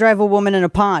say, I didn't drive a woman in a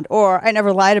pond, or I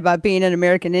never lied about being an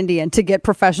American Indian to get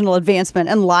professional advancement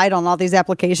and lied on all these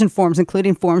application forms,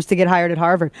 including forms to get hired at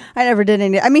Harvard. I never did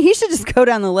any. I mean, he should just go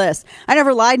down the list. I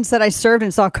never lied and said I served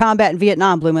and saw combat in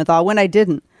Vietnam, Blumenthal, when I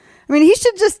didn't. I mean, he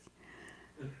should just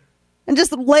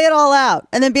lay it all out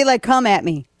and then be like, come at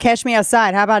me. Catch me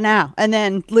outside. How about now? And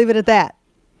then leave it at that.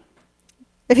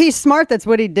 If he's smart, that's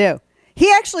what he'd do.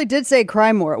 He actually did say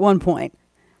cry more at one point.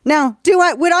 Now,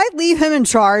 would I leave him in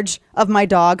charge of my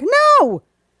dog? No,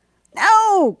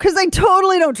 because I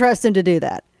totally don't trust him to do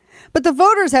that. But the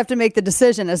voters have to make the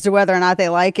decision as to whether or not they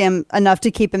like him enough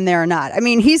to keep him there or not. I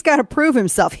mean, he's got to prove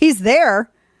himself. He's there.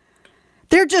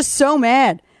 They're just so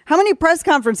mad. How many press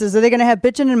conferences are they going to have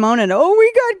bitching and moaning? Oh,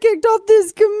 we got kicked off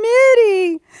this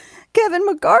committee. Kevin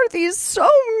McCarthy is so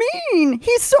mean.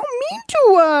 He's so mean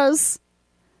to us.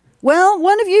 Well,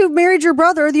 one of you married your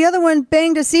brother. The other one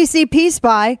banged a CCP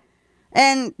spy.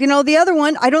 And, the other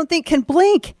one, I don't think can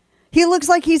blink. He looks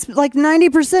like he's like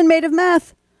 90% made of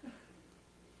meth.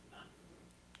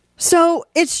 So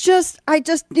it's just, I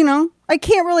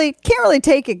can't really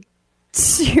take it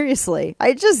seriously.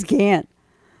 I just can't.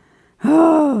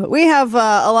 Oh, we have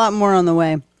a lot more on the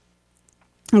way,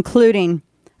 including,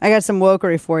 I got some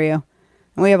wokery for you.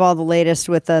 And we have all the latest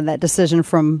with that decision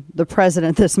from the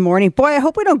president this morning. Boy, I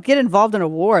hope we don't get involved in a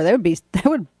war. That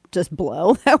would just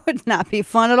blow. That would not be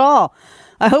fun at all.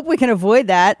 I hope we can avoid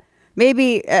that.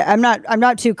 Maybe I'm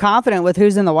not too confident with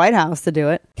who's in the White House to do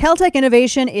it. Keltec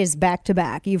innovation is back to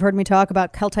back. You've heard me talk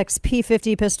about Keltec's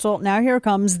P50 pistol. Now here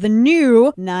comes the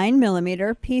new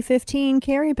 9mm P15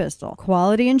 carry pistol.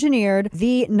 Quality engineered,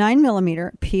 the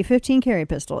 9mm P15 carry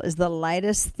pistol is the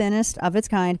lightest, thinnest of its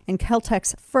kind and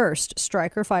Keltec's first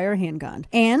striker fire handgun.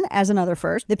 And as another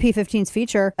first, the P15s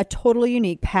feature a totally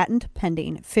unique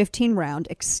patent-pending 15-round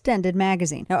extended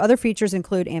magazine. Now other features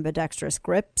include ambidextrous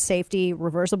grip, safety,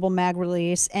 reversible mag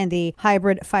release, and the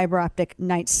hybrid fiber optic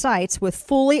night sights with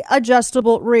fully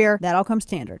adjustable rear. That all comes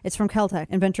standard. It's from Keltec,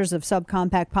 inventors of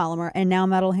subcompact polymer and now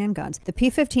metal handguns. The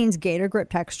P15's Gator grip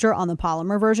texture on the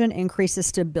polymer version increases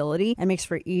stability and makes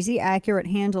for easy, accurate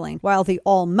handling, while the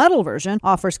all-metal version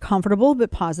offers comfortable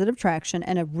but positive traction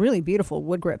and a really beautiful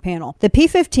wood grip panel. The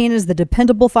P15 is the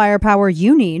dependable firepower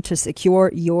you need to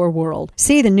secure your world.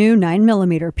 See the new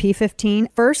 9mm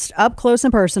P15 first up close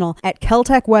and personal at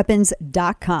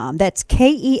KeltecWeapons.com. That's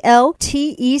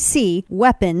KELTEC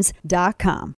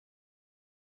weapons.com.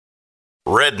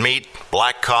 Red meat,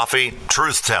 black coffee,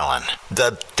 truth-telling.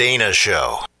 The Dana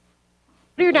Show.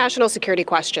 What are your national security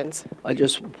questions?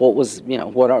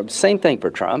 Same thing for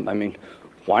Trump. I mean,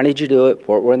 why did you do it?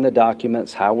 What were in the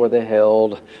documents? How were they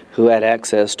held? Who had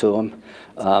access to them?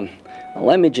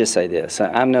 Let me just say this.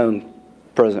 I've known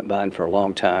President Biden for a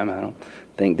long time. I don't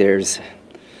think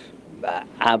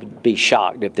I would be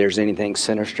shocked if there's anything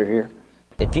sinister here.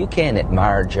 If you can't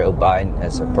admire Joe Biden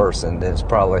as a person, then it's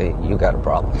probably you got a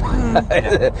problem.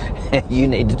 You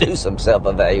need to do some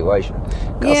self-evaluation.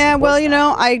 Yeah, well,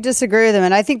 I disagree with them,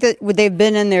 and I think that they've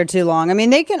been in there too long. I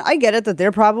mean, I get it that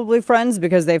they're probably friends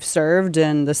because they've served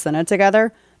in the Senate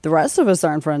together, The rest of us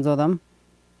aren't friends with him.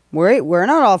 We're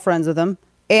not all friends with him.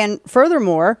 And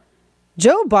furthermore,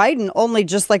 Joe Biden only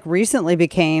just like recently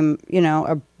became,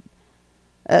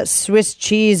 a Swiss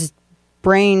cheese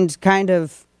brained kind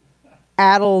of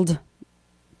addled,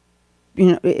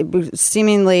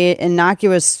 seemingly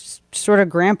innocuous sort of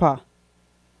grandpa.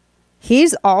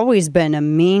 He's always been a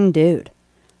mean dude.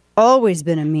 Always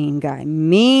been a mean guy.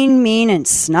 Mean, and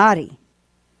snotty.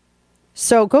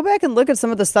 So go back and look at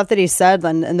some of the stuff that he said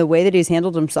and the way that he's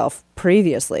handled himself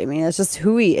previously. I mean, that's just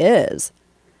who he is.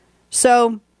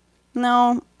 So,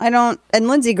 no, I don't. And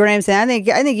Lindsey Graham saying,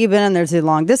 I think you've been in there too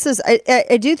long.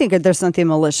 I do think that there's something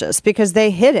malicious because they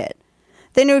hid it.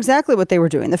 They knew exactly what they were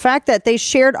doing. The fact that they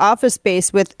shared office space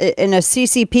in a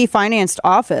CCP financed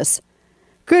office.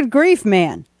 Good grief,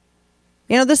 man.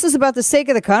 This is about the sake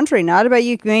of the country, not about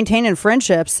you maintaining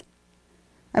friendships.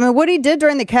 I mean, what he did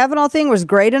during the Kavanaugh thing was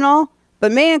great and all,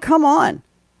 but man, come on.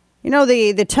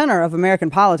 The tenor of American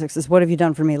politics is what have you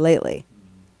done for me lately?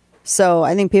 So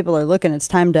I think people are looking, it's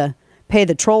time to pay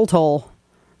the troll toll,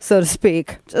 so to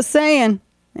speak. Just saying,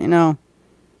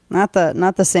 not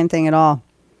the same thing at all.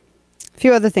 A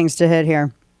few other things to hit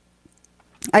here.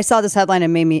 I saw this headline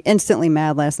and made me instantly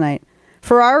mad last night.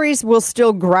 Ferraris will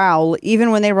still growl even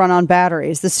when they run on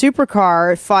batteries. The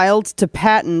supercar filed a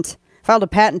patent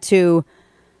to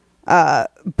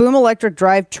boom electric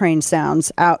drivetrain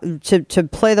sounds out to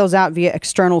play those out via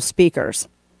external speakers.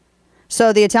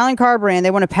 So the Italian car brand,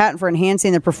 they want a patent for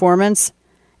enhancing the performance,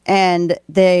 and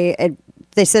they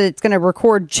said it's going to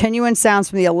record genuine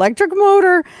sounds from the electric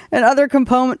motor and other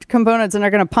components, and they're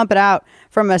going to pump it out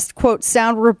from a quote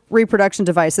sound reproduction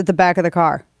device at the back of the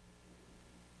car.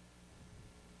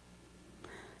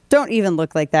 Don't even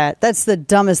look like that. That's the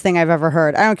dumbest thing I've ever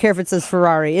heard. I don't care if it says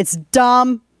Ferrari. It's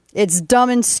dumb. It's dumb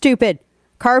and stupid.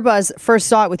 CarBuzz first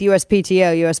saw it with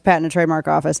USPTO, U.S. Patent and Trademark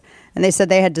Office, and they said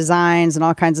they had designs and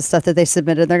all kinds of stuff that they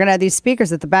submitted. They're going to have these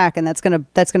speakers at the back, and that's going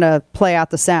to play out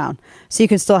the sound, so you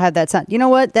can still have that sound. You know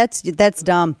what? That's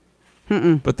dumb.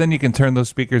 Mm-mm. But then you can turn those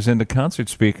speakers into concert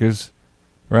speakers,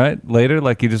 right? Later,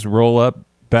 like you just roll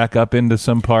back up into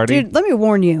some party. Dude, let me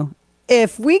warn you.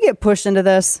 If we get pushed into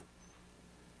this,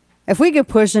 if we get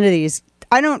pushed into these,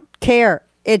 I don't care.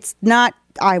 It's not.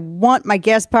 I want my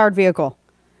gas-powered vehicle.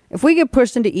 If we get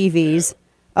pushed into EVs,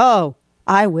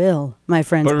 I will, my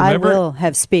friends. I will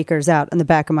have speakers out in the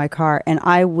back of my car, and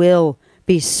I will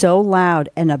be so loud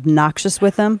and obnoxious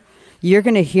with them. You're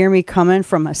going to hear me coming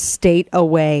from a state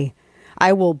away.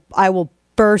 I will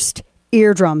burst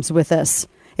eardrums with this.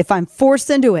 If I'm forced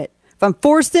into it,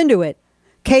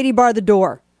 Katie, bar the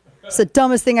door. It's the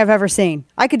dumbest thing I've ever seen.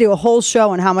 I could do a whole show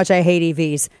on how much I hate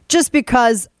EVs just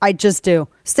because I just do.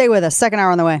 Stay with us. Second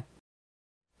hour on the way.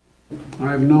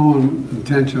 I have no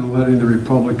intention of letting the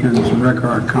Republicans wreck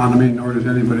our economy, nor does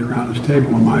anybody around this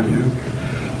table, in my view.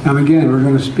 And again, we're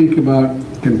going to speak about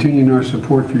continuing our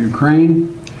support for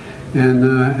Ukraine,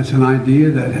 and it's an idea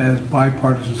that has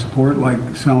bipartisan support, like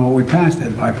some of what we passed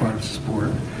had bipartisan support.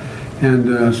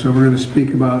 And so we're going to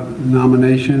speak about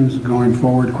nominations going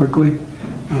forward quickly.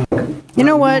 You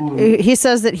know what? He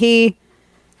says that he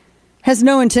has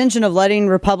no intention of letting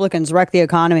Republicans wreck the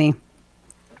economy.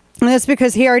 And that's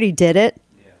because he already did it.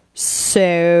 Yeah.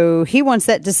 So he wants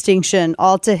that distinction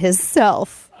all to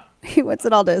himself. He wants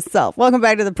it all to himself. Welcome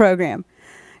back to the program.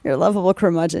 Your lovable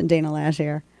curmudgeon, Dana Lash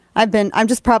here. I'm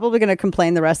just probably going to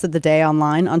complain the rest of the day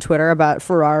online on Twitter about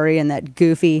Ferrari and that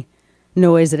goofy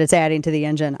noise that it's adding to the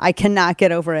engine. I cannot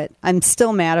get over it. I'm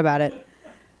still mad about it.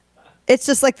 It's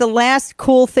just like the last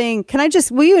cool thing.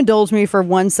 Will you indulge me for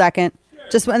 1 second?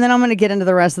 Sure. And then I'm going to get into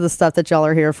the rest of the stuff that y'all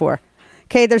are here for.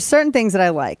 Okay, there's certain things that I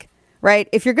like, right?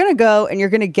 If you're going to go and you're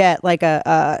going to get like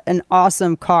an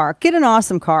awesome car, get an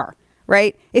awesome car,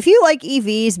 right? If you like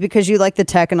EVs because you like the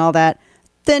tech and all that,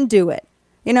 then do it.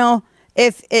 Don't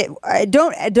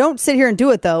sit here and do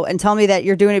it though and tell me that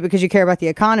you're doing it because you care about the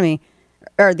economy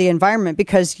or the environment,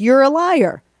 because you're a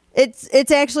liar.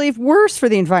 It's actually worse for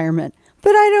the environment.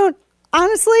 But I don't,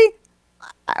 honestly,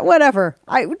 whatever.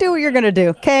 I do what you're going to do,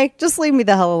 okay? Just leave me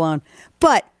the hell alone.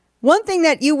 But one thing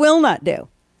that you will not do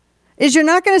is you're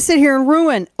not going to sit here and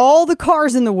ruin all the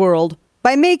cars in the world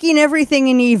by making everything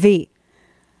an EV.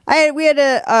 We had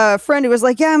a friend who was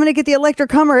like, yeah, I'm going to get the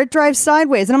electric Hummer. It drives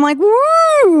sideways. And I'm like,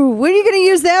 woo, what are you going to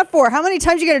use that for? How many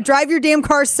times are you going to drive your damn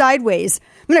car sideways?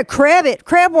 I'm going to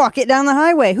crab walk it down the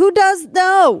highway. Who does?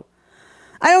 No,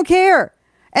 I don't care.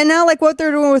 And now, like what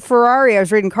they're doing with Ferrari, I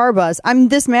was reading CarBuzz. I'm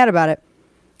this mad about it.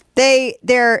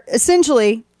 They're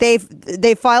essentially they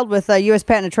filed with the U.S.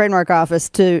 Patent and Trademark Office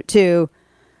to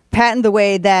patent the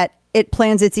way that it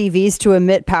plans its EVs to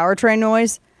emit powertrain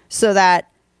noise, so that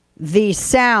the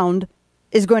sound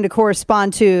is going to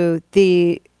correspond to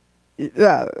the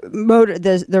motor,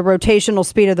 the rotational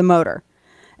speed of the motor.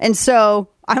 And so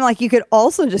I'm like, you could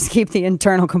also just keep the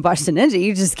internal combustion engine.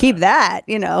 You just keep that,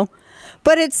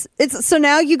 But it's so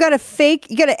now you got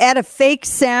to add a fake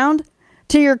sound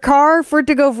to your car for it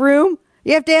to go vroom.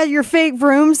 You have to add your fake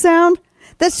vroom sound.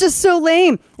 That's just so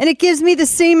lame. And it gives me the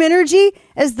same energy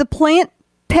as the plant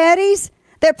patties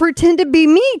that pretend to be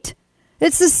meat.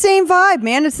 It's the same vibe,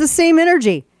 man. It's the same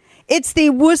energy. It's the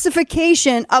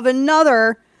wussification of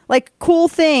another cool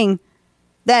thing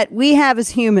that we have as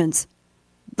humans.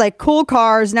 Like cool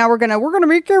cars. Now we're gonna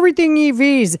make everything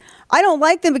EVs. I don't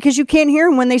like them because you can't hear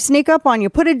them when they sneak up on you.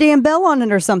 Put a damn bell on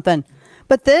it or something.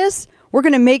 But this, we're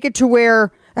gonna make it to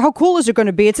where. How cool is it going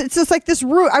to be? It's just like this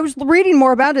Rube. I was reading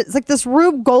more about it. It's like this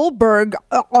Rube Goldberg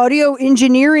audio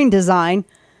engineering design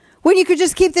when you could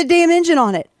just keep the damn engine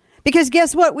on it. Because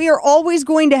guess what? We are always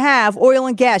going to have oil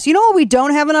and gas. You know what we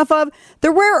don't have enough of? The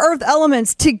rare earth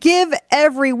elements to give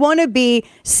every wannabe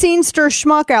scenester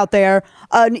schmuck out there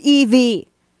an EV.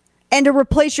 And to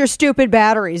replace your stupid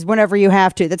batteries whenever you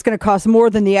have to. That's going to cost more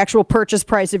than the actual purchase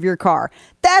price of your car.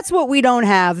 That's what we don't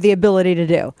have the ability to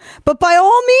do. But by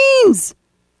all means...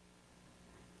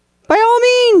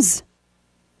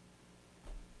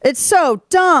 It's so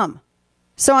dumb.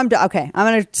 So I'm okay. I'm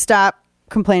going to stop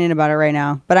complaining about it right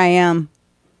now. But I am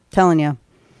telling you.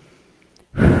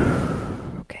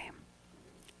 Okay.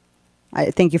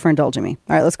 I thank you for indulging me.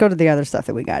 All right, let's go to the other stuff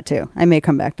that we got too. I may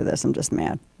come back to this. I'm just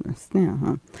mad.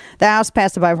 The House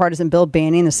passed a bipartisan bill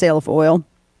banning the sale of oil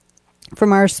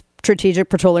from our strategic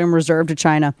petroleum reserve to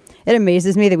China. It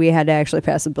amazes me that we had to actually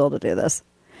pass a bill to do this.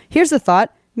 Here's the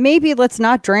thought. Maybe let's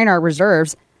not drain our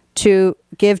reserves to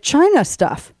give China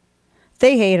stuff.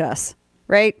 They hate us,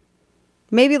 right?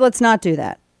 Maybe let's not do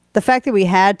that. The fact that we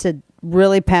had to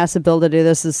really pass a bill to do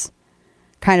this is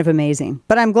kind of amazing.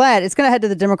 But I'm glad it's going to head to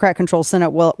the Democrat-controlled Senate,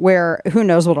 where who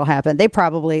knows what will happen. They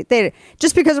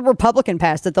just because a Republican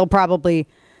passed it, they'll probably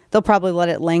let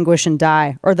it languish and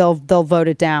die, or they'll vote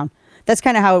it down. That's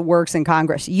kind of how it works in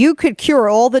Congress. You could cure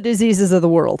all the diseases of the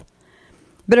world.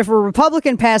 But if a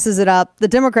Republican passes it up, the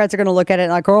Democrats are going to look at it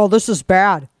like, oh, this is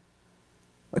bad.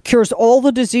 It cures all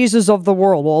the diseases of the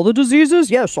world. All the diseases?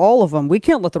 Yes, all of them. We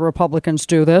can't let the Republicans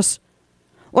do this.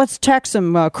 Let's tax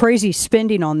some crazy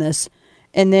spending on this.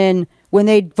 And then when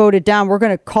they vote it down, we're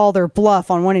going to call their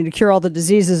bluff on wanting to cure all the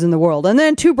diseases in the world. And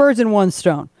then 2 birds in 1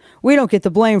 stone. We don't get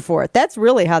the blame for it. That's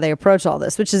really how they approach all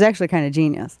this, which is actually kind of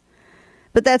genius.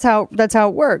 But that's how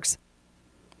it works.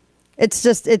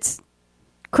 It's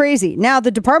crazy. Now,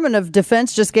 the Department of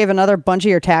Defense just gave another bunch of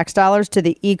your tax dollars to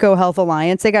the EcoHealth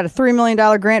Alliance. They got a $3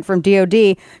 million grant from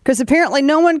DOD because apparently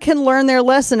no one can learn their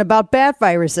lesson about bat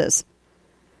viruses.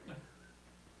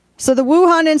 So the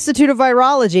Wuhan Institute of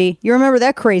Virology, you remember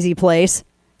that crazy place?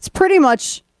 It's pretty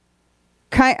much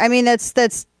how many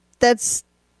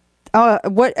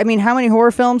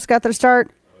horror films got their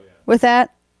start with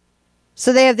that?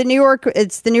 So they have the New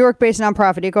York-based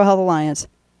nonprofit EcoHealth Alliance.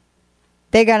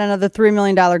 They got another $3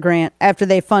 million grant after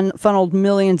they funneled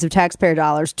millions of taxpayer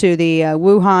dollars to the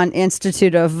Wuhan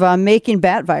Institute of making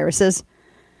bat viruses.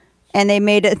 And they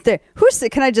made it there.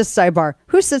 Can I just sidebar?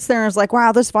 Who sits there and is like,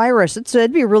 wow, this virus,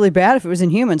 it'd be really bad if it was in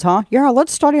humans, huh? Yeah,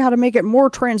 let's study how to make it more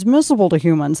transmissible to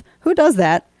humans. Who does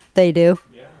that? They do.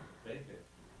 Yeah, they do.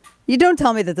 You don't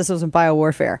tell me that this wasn't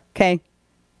biowarfare, okay?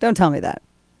 Don't tell me that.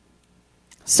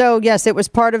 So, yes, it was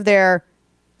part of their...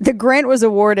 The grant was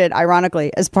awarded,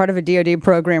 ironically, as part of a DoD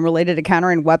program related to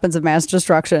countering weapons of mass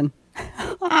destruction.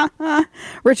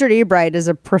 Richard Ebright is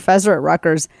a professor at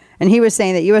Rutgers, and he was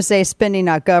saying that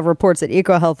USAspending.gov reports that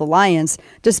EcoHealth Alliance,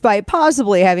 despite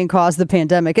possibly having caused the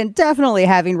pandemic and definitely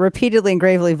having repeatedly and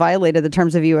gravely violated the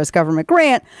terms of a U.S. government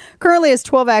grant, currently has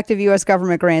 12 active U.S.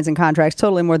 government grants and contracts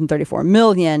totaling more than $34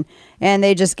 million, and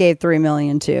they just gave $3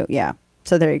 million to. Yeah,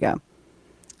 so there you go.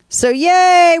 So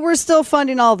yay, we're still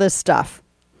funding all this stuff.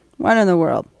 What in the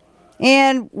world?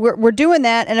 And we're doing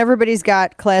that, and everybody's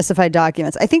got classified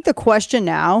documents. I think the question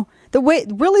now,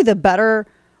 the better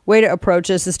way to approach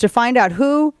this is to find out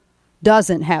who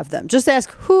doesn't have them. Just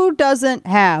ask who doesn't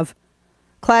have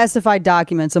classified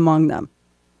documents among them.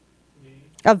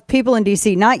 Of people in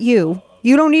D.C., not you.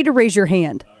 You don't need to raise your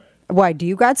hand. Why, do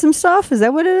you got some stuff? Is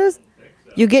that what it is?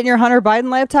 You getting your Hunter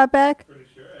Biden laptop back?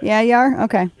 Yeah, you are?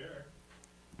 Okay.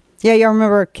 Yeah, y'all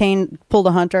remember Kane pulled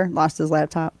a Hunter, lost his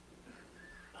laptop.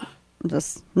 I'm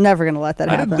just never going to let that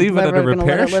happen. I didn't leave it at a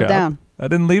repair shop. I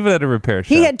didn't leave it at a repair shop.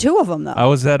 He had 2 of them, though. I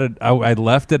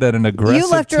left it at an aggressive You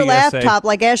left your TSA. laptop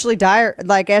like Ashley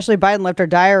Biden left her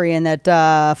diary in that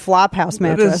Flophouse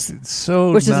mattress.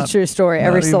 Which is a true story.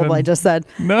 Every syllable I just said.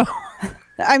 No.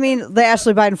 I mean, the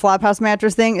Ashley Biden Flophouse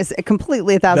mattress thing is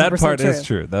completely 1,000% That part true. is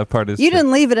true. That part is You true.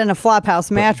 didn't leave it in a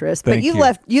Flophouse mattress, but thank you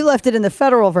you. left it in the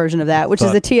federal version of that, which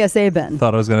is the TSA bin.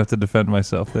 Thought I was going to have to defend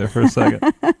myself there for a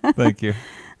second. Thank you.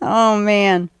 Oh,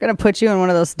 man. Going to put you in one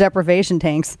of those deprivation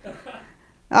tanks.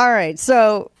 All right.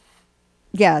 So,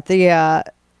 yeah,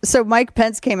 so Mike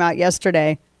Pence came out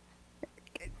yesterday.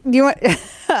 You want,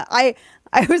 I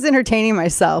was entertaining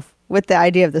myself with the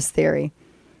idea of this theory.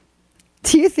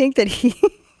 Do you think that he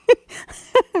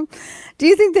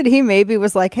maybe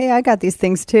was like, hey, I got these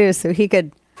things too, so he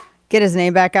could get his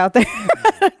name back out there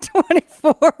at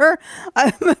 24?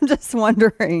 I'm just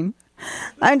wondering.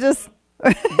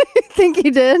 Think he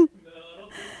did?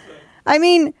 I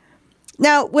mean,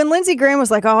 now when Lindsey Graham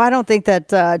was like, oh, I don't think that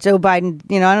Joe Biden,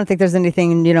 I don't think there's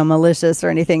anything, malicious or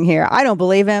anything here. I don't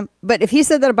believe him. But if he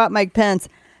said that about Mike Pence,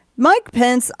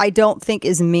 I don't think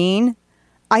is mean.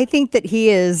 I think that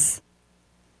he's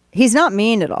not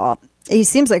mean at all. He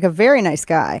seems like a very nice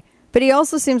guy, but he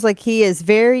also seems like he is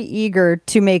very eager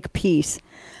to make peace,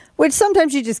 which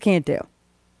sometimes you just can't do.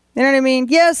 You know what I mean?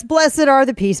 Yes, blessed are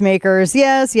the peacemakers.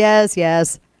 Yes, yes,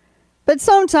 yes. But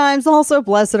sometimes also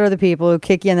blessed are the people who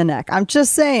kick you in the neck. I'm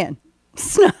just saying.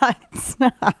 It's not.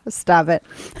 Stop it.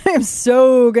 I'm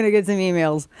so going to get some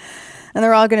emails. And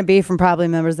they're all going to be from probably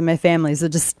members of my family. So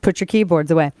just put your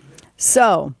keyboards away.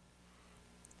 So,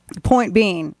 point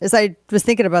being, is I was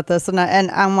thinking about this, and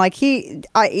I'm like, he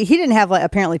didn't have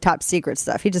apparently top secret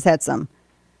stuff. He just had some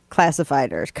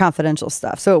classified or confidential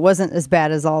stuff. So it wasn't as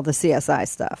bad as all the CSI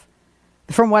stuff,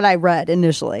 from what I read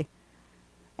initially.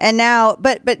 And now,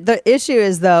 but the issue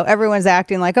is, though, everyone's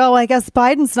acting like, oh, I guess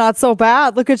Biden's not so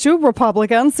bad. Look at you,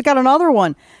 Republicans. Got another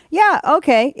one. Yeah,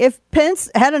 okay. If Pence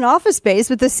had an office space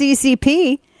with the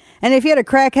CCP, and if he had a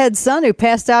crackhead son who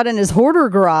passed out in his hoarder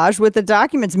garage with the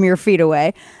documents mere feet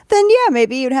away, then yeah,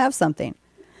 maybe you'd have something.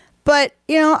 But,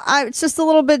 it's just a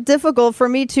little bit difficult for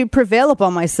me to prevail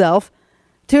upon myself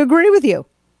to agree with you,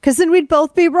 because then we'd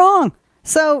both be wrong.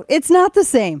 So it's not the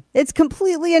same. It's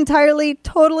completely, entirely,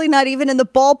 totally not even in the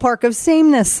ballpark of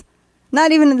sameness.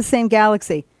 Not even in the same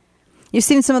galaxy. You've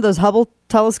seen some of those Hubble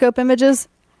telescope images,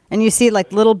 and you see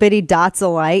like little bitty dots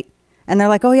of light, and they're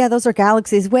like, oh yeah, those are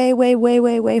galaxies way, way, way,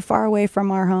 way, way far away from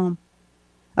our home.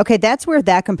 Okay, that's where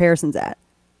that comparison's at.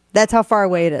 That's how far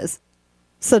away it is.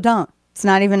 So don't. It's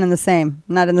not even in the same.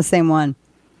 Not in the same one.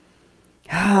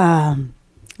 I'm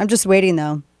just waiting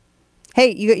though.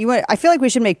 Hey, you want? I feel like we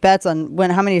should make bets on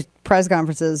how many press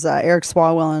conferences Eric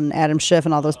Swalwell and Adam Schiff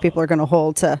and all those people are going to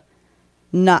hold to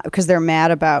not, because they're mad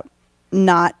about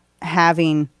not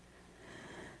having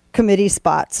committee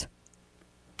spots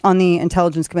on the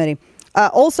Intelligence Committee.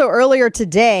 Also, earlier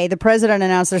today, the president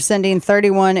announced they're sending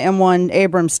 31 M1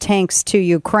 Abrams tanks to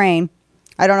Ukraine.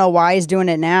 I don't know why he's doing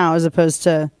it now as opposed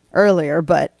to earlier,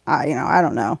 but I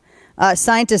don't know.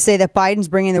 Scientists say that Biden's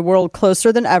bringing the world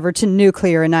closer than ever to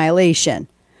nuclear annihilation.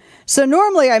 So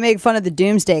normally I make fun of the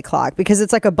doomsday clock because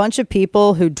it's like a bunch of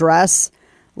people who dress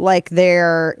like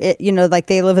like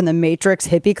they live in the Matrix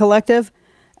hippie collective.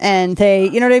 And they,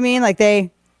 you know what I mean? Like they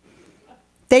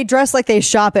dress like they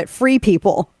shop at Free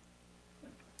People.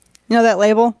 You know that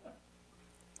label?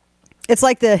 It's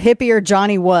like the hippier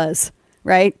Johnny was,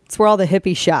 right? It's where all the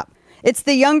hippies shop. It's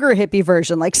the younger hippie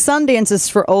version. Like Sundance is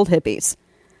for old hippies.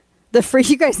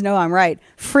 You guys know I'm right.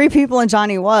 Free People and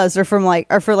Johnny Was are for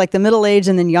the middle age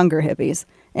and then younger hippies.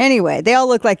 Anyway, they all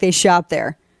look like they shop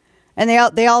there, and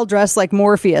they all dress like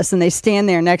Morpheus, and they stand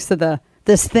there next to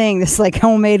this like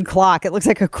homemade clock. It looks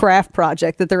like a craft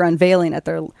project that they're unveiling at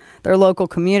their local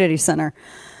community center.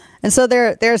 And so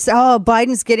they're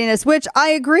Biden's getting us, which I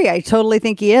agree. I totally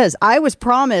think he is. I was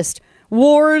promised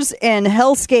wars and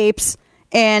hellscapes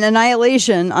and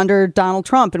annihilation under Donald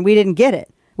Trump, and we didn't get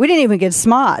it. We didn't even get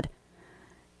SMOD.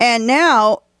 And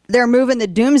now they're moving the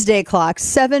doomsday clock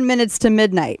 7 minutes to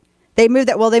midnight. They moved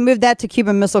that to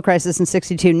Cuban Missile Crisis in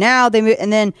 1962. Now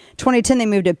and then 2010 they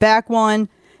moved it back one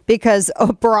because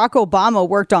Barack Obama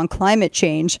worked on climate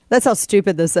change. That's how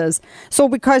stupid this is. So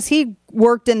because he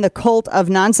worked in the cult of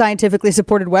non-scientifically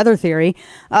supported weather theory,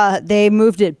 they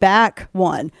moved it back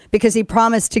one because he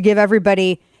promised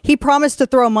to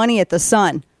throw money at the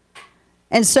sun.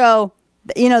 And so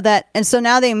so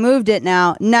now they moved it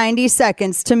 90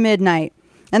 seconds to midnight,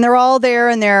 and they're all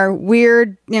there in their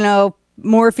weird,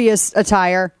 Morpheus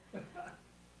attire.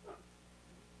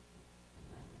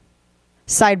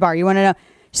 Sidebar, you want to know?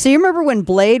 So you remember when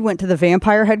Blade went to the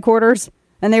vampire headquarters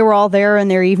and they were all there in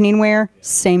their evening wear?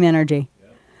 Same energy.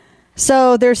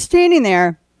 So they're standing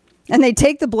there and they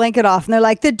take the blanket off and they're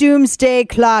like, the doomsday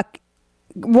clock.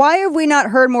 Why have we not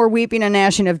heard more weeping and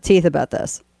gnashing of teeth about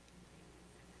this?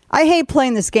 I hate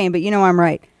playing this game, but I'm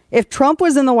right. If Trump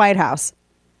was in the White House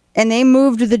and they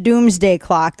moved the doomsday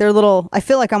clock, their little, I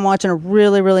feel like I'm watching a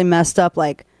really, really messed up,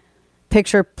 like,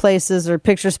 picture places or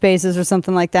picture spaces or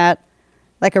something like that.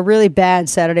 Like a really bad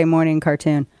Saturday morning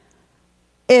cartoon.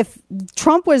 If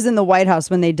Trump was in the White House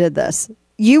when they did this,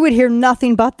 you would hear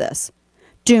nothing but this.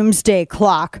 Doomsday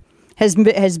clock has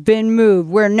been moved,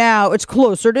 where now it's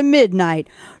closer to midnight.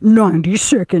 90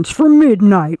 seconds from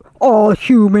midnight. All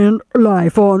human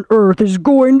life on Earth is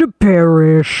going to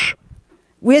perish.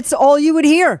 It's all you would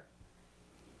hear.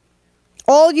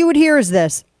 All you would hear is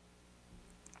this.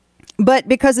 But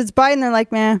because it's Biden, they're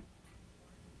like, man.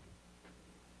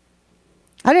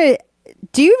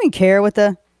 Do you even care what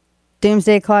the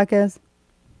doomsday clock is?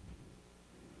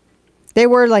 They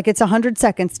were like, it's 100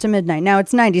 seconds to midnight. Now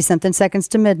it's 90-something seconds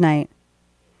to midnight.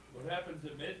 What happens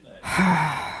at midnight?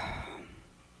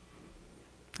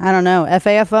 I don't know.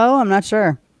 FAFO? I'm not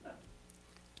sure.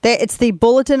 It's the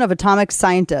Bulletin of Atomic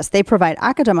Scientists. They provide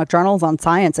academic journals on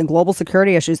science and global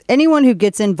security issues. Anyone who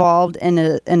gets involved in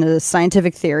a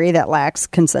scientific theory that lacks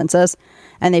consensus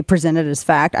and they present it as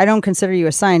fact, I don't consider you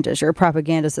a scientist. You're a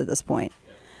propagandist at this point.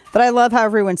 But I love how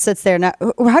everyone sits there. Now,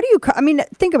 how do you,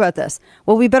 think about this.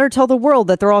 Well, we better tell the world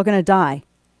that they're all going to die.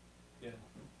 Yeah.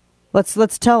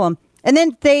 Let's tell them. And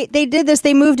then they did this.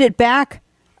 They moved it back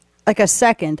like a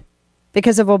second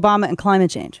because of Obama and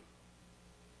climate change,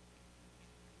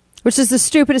 which is the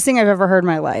stupidest thing I've ever heard in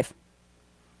my life.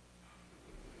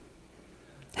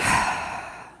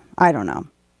 I don't know.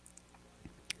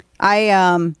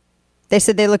 They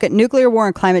said they look at nuclear war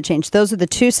and climate change. Those are the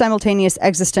two simultaneous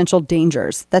existential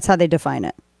dangers. That's how they define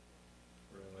it.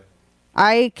 Really?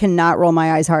 I cannot roll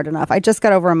my eyes hard enough. I just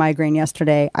got over a migraine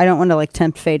yesterday. I don't want to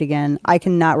tempt fate again. I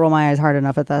cannot roll my eyes hard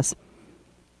enough at this.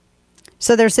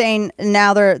 So they're saying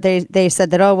now they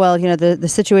said that, oh, well, the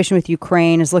situation with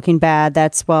Ukraine is looking bad.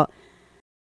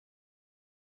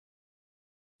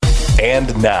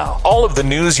 And now, all of the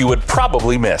news you would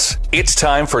probably miss. It's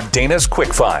time for Dana's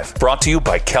Quick Five, brought to you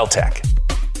by Caltech.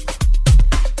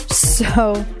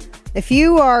 So, if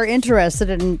you are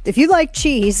interested if you like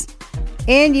cheese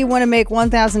and you want to make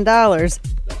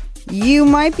 $1,000, you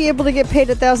might be able to get paid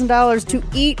 $1,000 to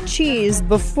eat cheese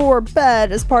before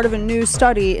bed as part of a new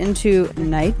study into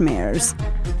nightmares.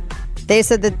 They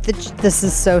said that this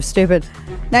is so stupid.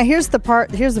 Now, here's the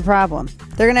problem.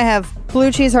 They're going to have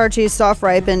blue cheese, hard cheese, soft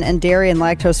ripened, and dairy and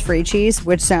lactose-free cheese,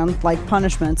 which sound like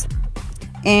punishments.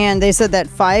 And they said that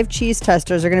 5 cheese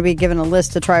testers are going to be given a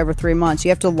list to try over 3 months. You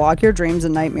have to log your dreams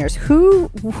and nightmares. Who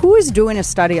is doing a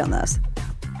study on this?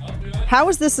 How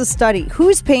is this a study?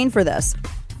 Who's paying for this?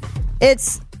 They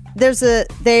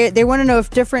want to know if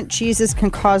different cheeses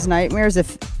can cause nightmares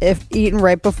if eaten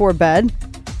right before bed.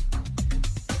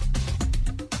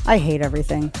 I hate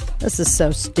everything. This is so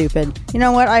stupid. You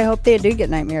know what? I hope they do get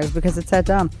nightmares because it's that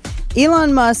dumb.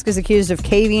 Elon Musk is accused of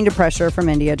caving to pressure from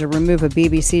India to remove a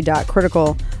BBC doc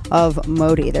critical of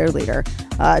Modi, their leader.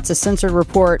 It's a censored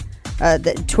report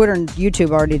that Twitter and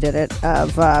YouTube already did it.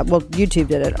 YouTube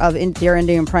did it of their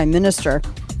Indian Prime Minister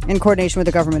in coordination with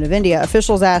the government of India.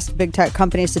 Officials asked big tech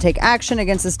companies to take action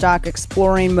against this doc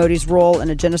exploring Modi's role in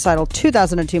a genocidal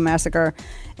 2002 massacre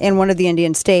in one of the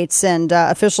Indian states. And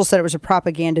officials said it was a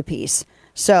propaganda piece.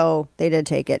 So they did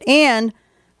take it. And,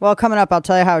 well, coming up, I'll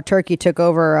tell you how Turkey took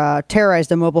over,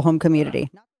 terrorized a mobile home community.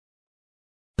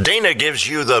 Dana gives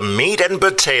you the meat and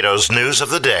potatoes news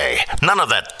of the day. None of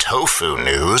that tofu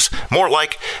news. More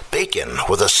like bacon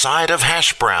with a side of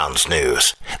hash browns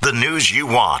news. The news you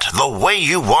want, the way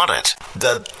you want it.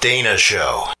 The Dana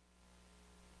Show.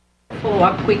 Follow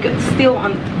up quick, still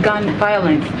on gun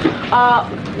violence.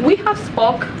 We have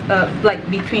spoke,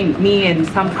 between me and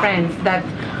some friends that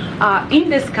in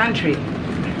this country,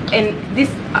 and this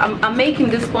I'm making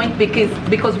this point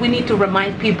because we need to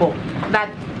remind people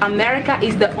that America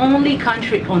is the only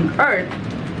country on earth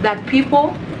that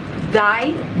people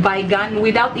die by gun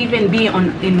without even being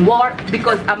in war.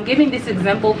 Because I'm giving this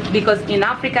example because in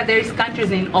Africa there is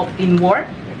countries in war,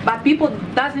 but people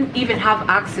doesn't even have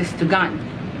access to gun.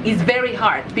 It's very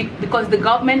hard because the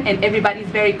government and everybody is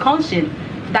very conscious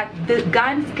that the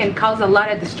guns can cause a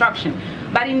lot of destruction.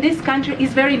 But in this country,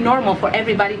 it's very normal for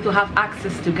everybody to have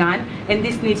access to gun, and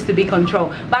this needs to be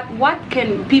controlled. But what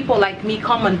can people like me,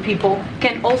 common people,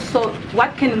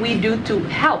 what can we do to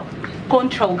help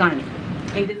control guns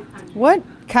in this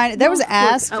country? That was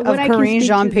asked of Karine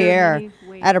Jean-Pierre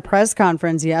at a press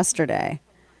conference yesterday,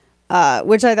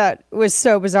 which I thought was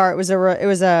so bizarre. It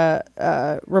was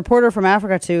a reporter from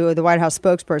Africa to the White House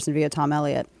spokesperson via Tom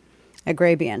Elliott at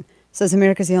Grabian. Says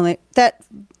America's the only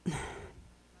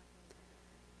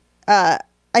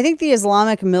I think the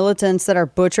Islamic militants that are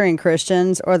butchering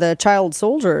Christians or the child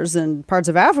soldiers in parts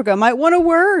of Africa might want a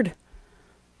word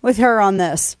with her on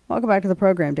this. Welcome back to the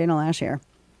program. Dana Lash here.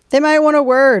 They might want a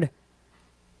word.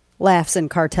 Laughs in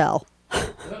cartel.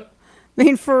 I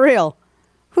mean, for real.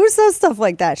 Who says stuff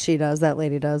like that? She does. That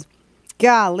lady does.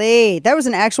 Golly. That was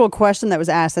an actual question that was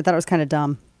asked. I thought it was kind of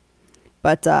dumb.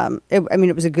 But,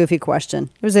 it was a goofy question.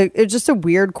 It was just a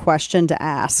weird question to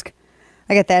ask.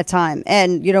 Like at that time.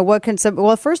 And, what can some,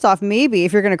 well, first off, maybe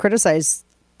if you're going to criticize,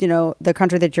 the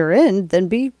country that you're in, then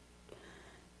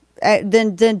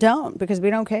then don't, because we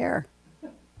don't care.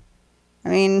 I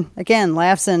mean, again,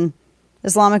 laughs in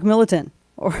Islamic militant,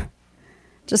 or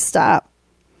just stop.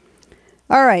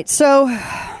 All right. So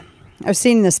I've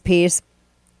seen this piece.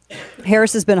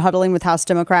 Harris has been huddling with House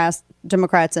Democrats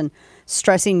and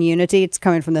stressing unity. It's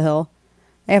coming from the Hill.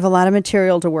 They have a lot of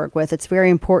material to work with. It's very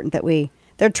important that the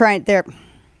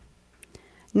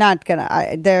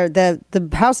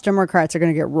House Democrats are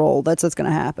going to get rolled. That's what's going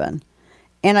to happen.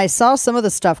 And I saw some of the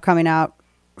stuff coming out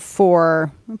let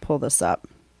me pull this up.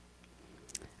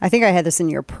 I think I had this in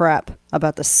your prep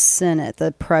about the Senate,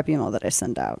 the prep email that I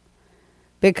sent out.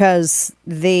 Because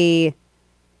the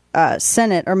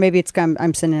Senate, or maybe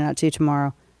I'm sending it out to you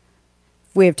tomorrow.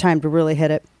 We have time to really hit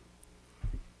it.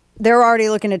 They're already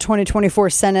looking at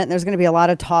 2024 Senate, and there's going to be a lot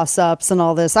of toss-ups and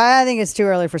all this. I think it's too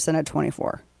early for Senate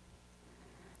 24.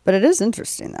 But it is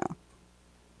interesting, though.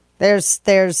 It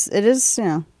is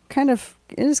kind of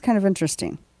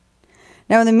interesting.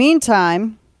 Now, in the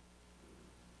meantime,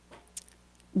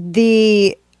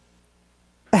 this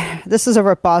is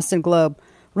over at Boston Globe.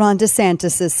 Ron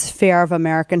DeSantis' fear of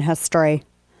American history.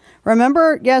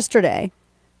 Remember yesterday,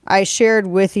 I shared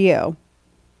with you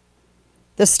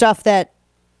the stuff that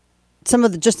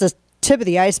just the tip of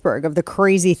the iceberg of the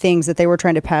crazy things that they were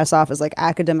trying to pass off as like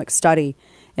academic study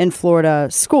in Florida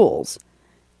schools.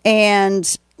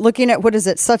 And looking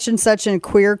at, such and such in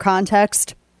queer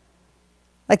context.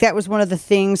 Like that was one of the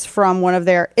things from one of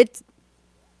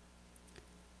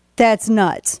that's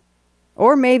nuts.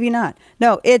 Or maybe not.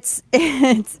 No, it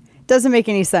doesn't make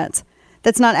any sense.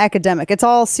 That's not academic. It's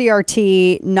all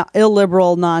CRT,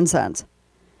 illiberal nonsense.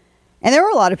 And there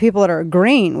were a lot of people that are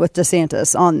agreeing with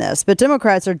DeSantis on this, but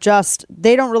Democrats are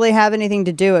they don't really have anything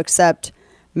to do except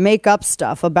make up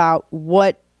stuff about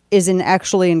what isn't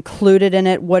actually included in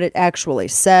it, what it actually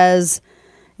says,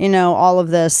 all of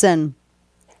this. And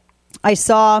I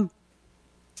saw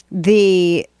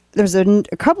there's a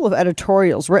couple of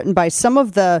editorials written by some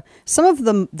of the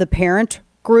parent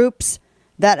groups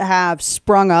that have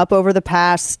sprung up over the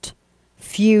past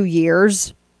few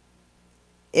years,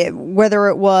 whether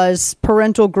it was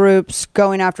parental groups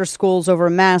going after schools over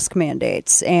mask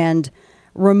mandates and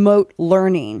remote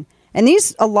learning. And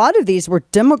a lot of these were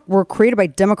created by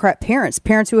Democrat parents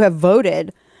who have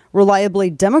voted reliably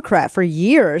Democrat for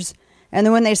years. And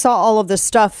then when they saw all of this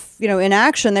stuff, in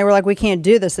action, they were like, we can't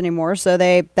do this anymore. So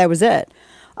that was it.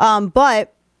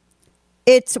 But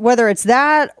it's whether it's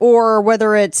that or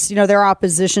whether it's, their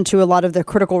opposition to a lot of the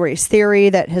critical race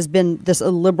theory that has been this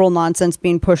liberal nonsense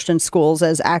being pushed in schools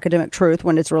as academic truth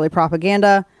when it's really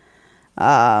propaganda.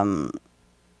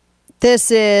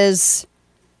 This is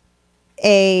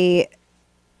it's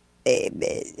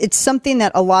something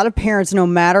that a lot of parents, no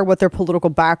matter what their political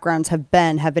backgrounds have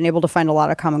been able to find a lot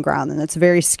of common ground. And that's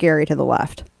very scary to the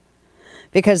left,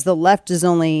 because the left is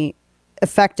only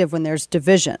effective when there's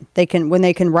division. When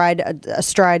they can ride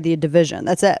astride the division.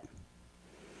 That's it.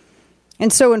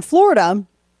 And so in Florida,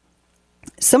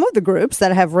 some of the groups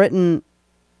that have written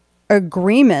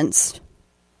agreements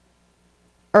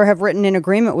or have written in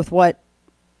agreement with what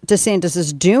DeSantis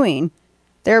is doing,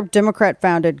 they're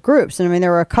Democrat-founded groups. And I mean,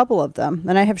 there were a couple of them,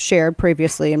 and I have shared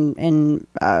previously in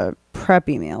prep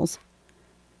emails.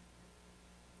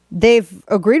 They've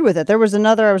agreed with it. There was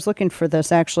another, I was looking for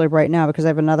this actually right now because I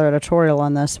have another editorial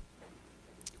on this,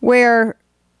 where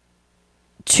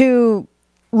to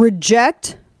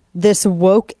reject this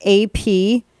woke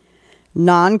AP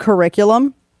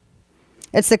non-curriculum,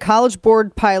 it's the College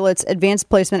Board Pilot's Advanced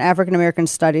Placement African American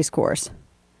Studies course.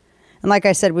 And like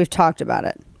I said, we've talked about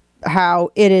it.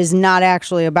 How it is not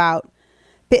actually about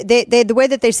the way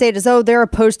that they say it is, they're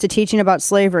opposed to teaching about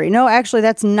slavery. No, actually,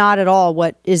 that's not at all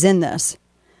what is in this.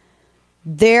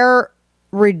 They're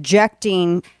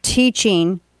rejecting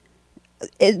teaching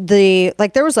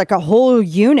there was like a whole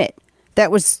unit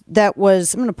that was I'm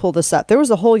going to pull this up. There was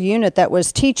a whole unit that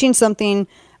was teaching something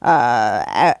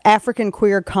African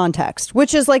queer context,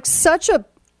 which is like that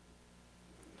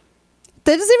doesn't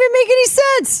even make any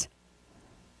sense.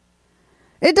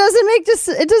 It doesn't make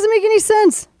any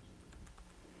sense.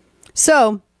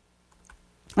 So,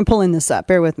 I'm pulling this up.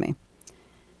 Bear with me.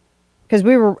 because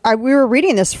we were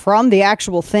reading this from the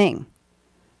actual thing,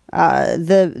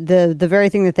 the very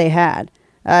thing that they had,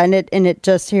 and it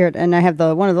just here, and I have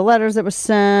one of the letters that was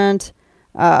sent.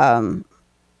 None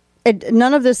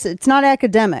of this, it's not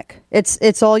academic.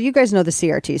 It's all, you guys know the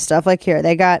CRT stuff. Like here,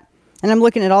 they got, and I'm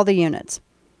looking at all the units.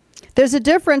 There's a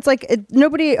difference. Like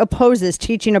nobody opposes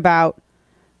teaching about,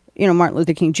 Martin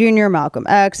Luther King Jr., Malcolm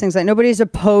X, things like. Nobody's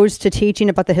opposed to teaching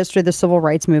about the history of the civil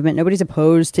rights movement. Nobody's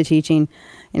opposed to teaching,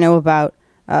 about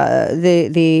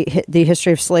the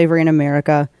history of slavery in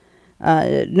America.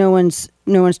 No one's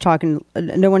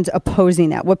opposing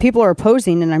that. What people are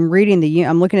opposing, and I'm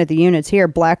looking at the units here.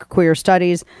 Black queer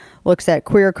studies looks at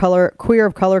queer of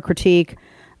color critique,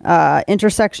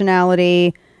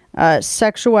 intersectionality,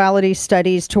 sexuality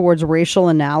studies towards racial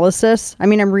analysis. I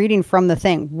mean, I'm reading from the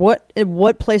thing.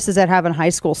 What place does that have in high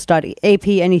school study? AP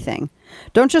anything.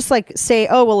 Don't just say,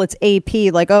 oh, well, it's AP,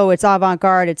 it's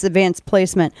avant-garde, it's advanced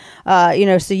placement,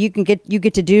 so you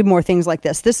get to do more things like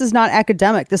this. This is not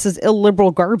academic. This is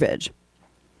illiberal garbage.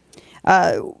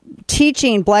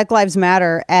 Teaching Black Lives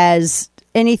Matter as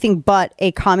anything but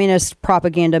a communist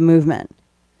propaganda movement.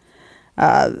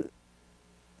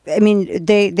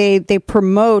 They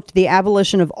promote the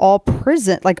abolition of all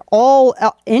prison,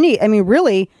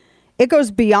 really, it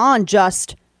goes beyond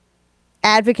just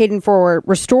advocating for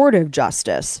restorative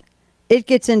justice. It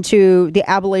gets into the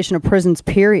abolition of prisons,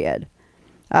 period.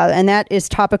 And that is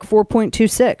topic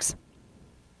 4.26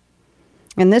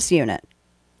 in this unit.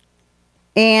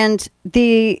 And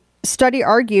the study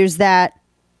argues that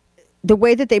the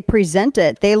way that they present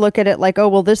it, they look at it like, oh,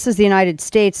 well, this is the United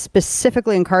States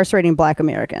specifically incarcerating Black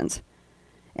Americans.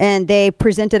 And they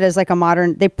present it as like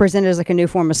a new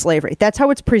form of slavery. That's how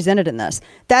it's presented in this.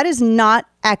 That is not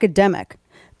academic.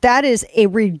 That is a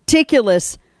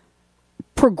ridiculous,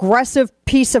 progressive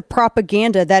piece of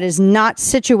propaganda that is not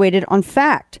situated on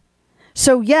fact.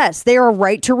 So yes, they are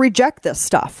right to reject this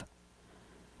stuff.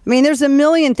 I mean, there's a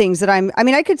million things that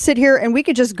I could sit here and we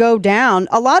could just go down.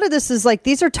 A lot of this is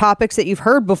these are topics that you've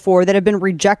heard before that have been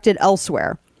rejected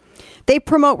elsewhere. They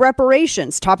promote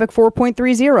reparations, topic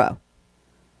 4.30.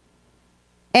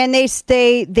 And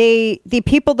the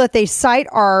people that they cite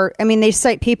they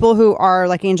cite people who are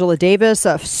like Angela Davis,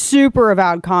 a super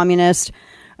avowed communist.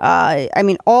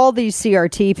 All these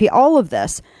CRT, all of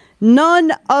this.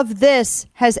 None of this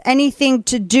has anything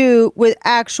to do with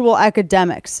actual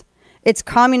academics. It's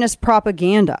communist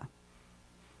propaganda.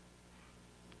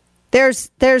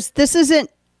 This isn't,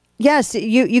 yes,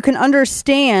 you can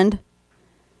understand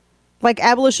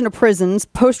abolition of prisons,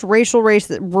 post-racial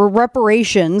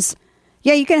reparations.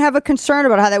 Yeah, you can have a concern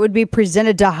about how that would be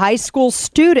presented to high school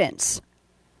students.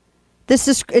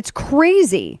 It's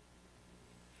crazy.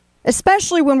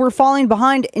 Especially when we're falling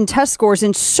behind in test scores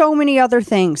in so many other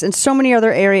things, in so many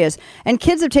other areas. And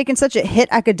kids have taken such a hit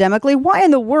academically. Why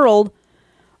in the world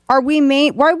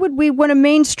why would we want to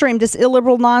mainstream this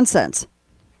illiberal nonsense?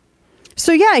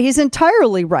 So yeah, he's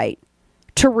entirely right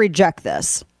to reject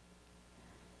this.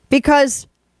 Because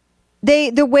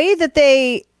the way that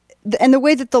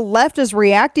the left is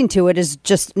reacting to it is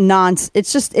just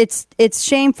nonsense. It's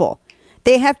shameful.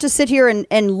 They have to sit here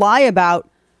and lie about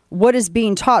what is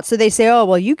being taught. So they say, oh,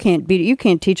 well, you can't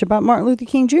teach about Martin Luther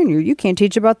King Jr. You can't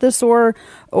teach about this or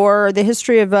the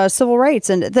history of civil rights.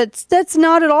 And that's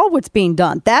not at all what's being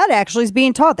done. That actually is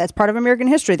being taught. That's part of American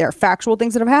history. There are factual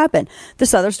things that have happened.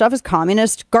 This other stuff is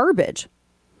communist garbage.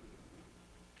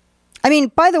 I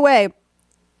mean, by the way,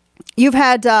 you've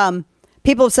had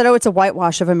people have said, oh, it's a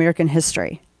whitewash of American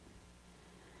history.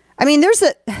 I mean,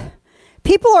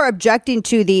 people are objecting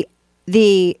to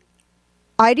the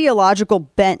ideological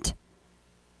bent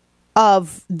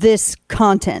of this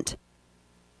content,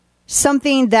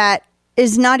 something that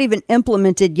is not even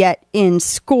implemented yet in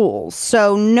schools.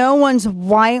 So no one's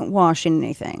whitewashing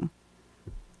anything.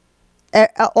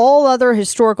 All other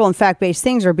historical and fact-based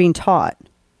things are being taught.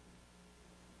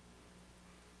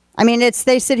 I mean,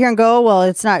 they sit here and go, well,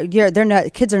 it's not,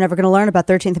 kids are never going to learn about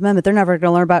 13th Amendment. They're never going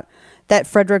to learn about that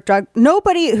Frederick Douglass.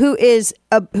 Nobody who is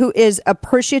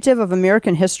appreciative of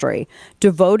American history,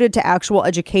 devoted to actual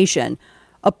education,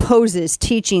 opposes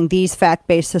teaching these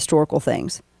fact-based historical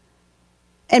things.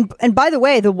 And by the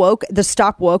way, the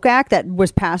Stop Woke Act that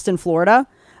was passed in Florida,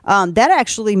 that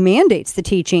actually mandates the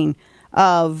teaching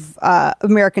of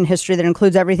American history that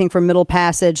includes everything from Middle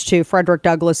Passage to Frederick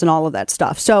Douglass and all of that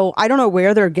stuff. So I don't know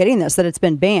where they're getting this, that it's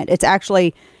been banned. It's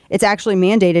actually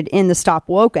mandated in the Stop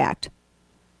Woke Act.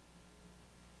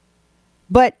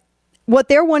 But what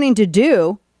they're wanting to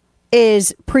do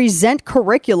is present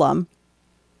curriculum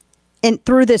and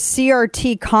through this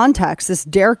CRT context, this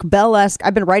Derek Bell-esque,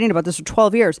 I've been writing about this for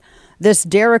 12 years, this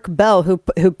Derek Bell who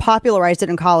popularized it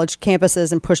in college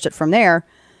campuses and pushed it from there,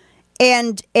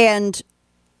 and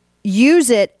use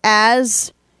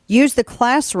the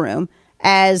classroom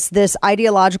as this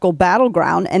ideological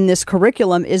battleground, and this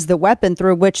curriculum is the weapon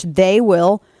through which they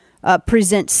will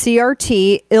present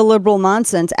CRT illiberal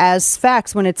nonsense as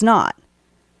facts when it's not.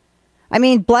 I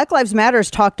mean, Black Lives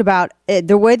Matters talked about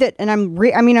the way that, and I'm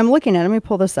looking at it. Let me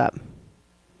pull this up.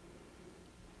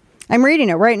 I'm reading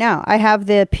it right now. I have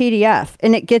the PDF,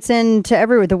 and it gets into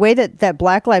everywhere. The way that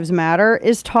Black Lives Matter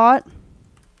is taught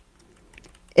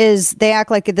is they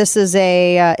act like this is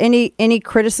any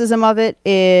criticism of it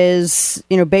is,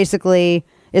 basically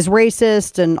is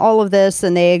racist and all of this,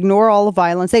 and they ignore all the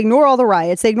violence, they ignore all the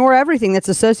riots, they ignore everything that's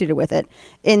associated with it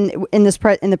in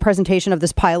the presentation of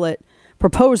this pilot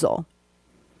proposal.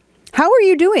 How are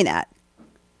you doing that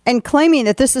and claiming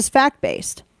that this is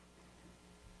fact-based?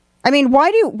 I mean,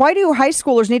 why do high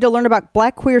schoolers need to learn about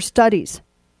Black queer studies?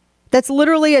 That's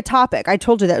literally a topic. I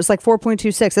told you that. It was like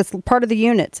 4.26. That's part of the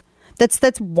units.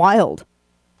 That's wild.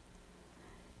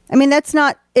 I mean, that's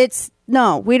not,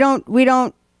 we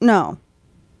don't know.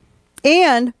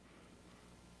 And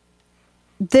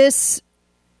this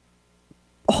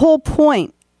whole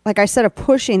point, like I said, of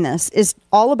pushing this is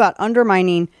all about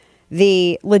undermining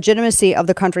the legitimacy of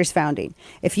the country's founding.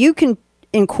 If you can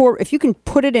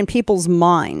put it in people's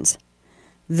minds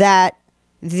that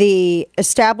the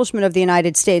establishment of the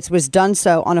United States was done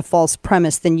so on a false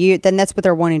premise, then that's what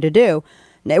they're wanting to do.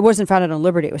 It wasn't founded on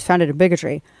liberty. It was founded on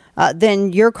bigotry.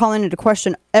 Then you're calling into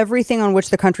question everything on which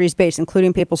the country is based,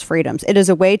 including people's freedoms. It is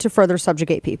a way to further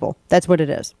subjugate people. That's what it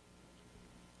is.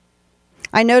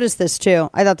 I noticed this, too.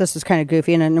 I thought this was kind of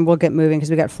goofy, and we'll get moving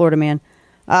because we got Florida Man.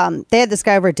 They had this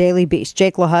guy over at Daily Beast,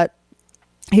 Jake LaHutte.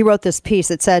 He wrote this piece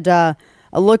that said, a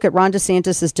look at Ron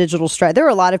DeSantis' digital strategy. There are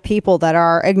a lot of people that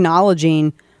are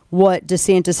acknowledging what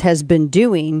DeSantis has been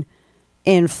doing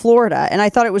in Florida. And I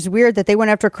thought it was weird that they went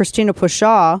after Christina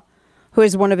Pushaw, who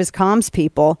is one of his comms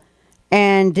people,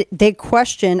 and they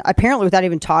questioned, apparently without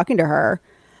even talking to her,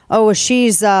 they're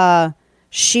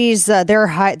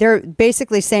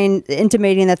basically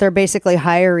intimating that they're basically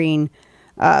hiring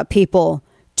people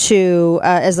to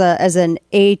as an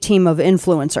A team of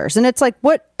influencers. And it's like,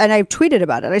 what? And I tweeted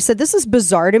about it. I said, this is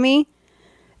bizarre to me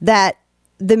that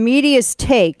the media's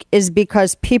take is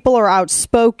because people are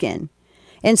outspoken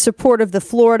in support of the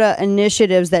Florida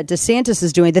initiatives that DeSantis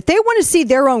is doing, that they want to see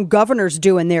their own governors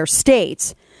do in their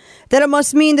states, that it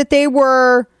must mean that they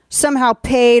were somehow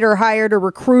paid or hired or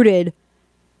recruited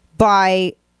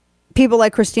by people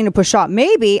like Christina Pushaw.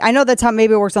 Maybe, I know that's how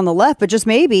maybe it works on the left, but just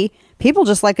maybe people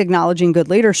just like acknowledging good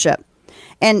leadership.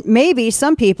 And maybe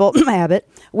some people, Abbott,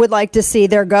 would like to see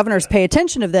their governors pay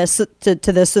attention to this so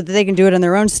that they can do it in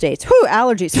their own states. Whew,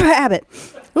 allergies. Abbott.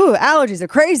 Ooh, allergies are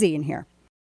crazy in here.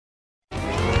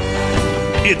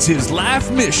 It's his life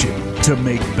mission to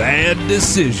make bad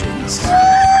decisions.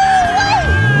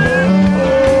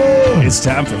 It's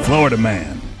time for Florida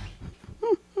Man.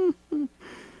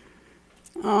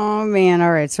 Oh, man.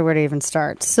 All right. So where to even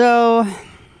start? So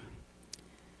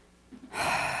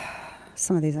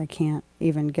some of these I can't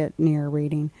even get near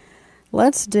reading.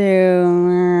 Let's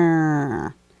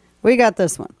do... We got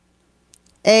this one.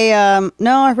 No,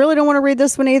 I really don't want to read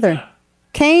this one either.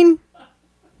 Kane,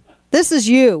 this is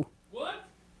you.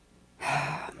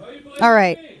 All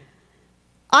right.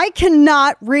 I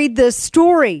cannot read this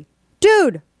story.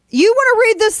 Dude, you want to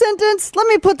read this sentence? Let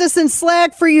me put this in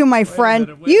Slack for you, my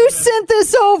friend. You sent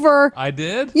this over. I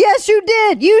did? Yes, you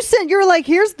did. You're like,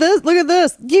 here's this. Look at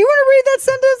this. Do you want to read that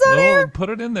sentence on here? Put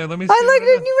it in there. Let me see. You want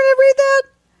to read that?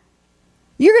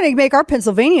 You're going to make our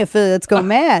Pennsylvania affiliates go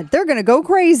mad. They're going to go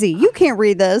crazy. You can't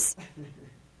read this.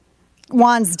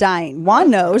 Juan's dying. Juan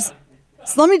knows.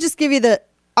 So let me just give you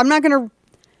I'm not going to...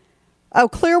 A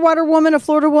Clearwater woman, a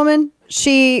Florida woman,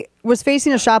 she was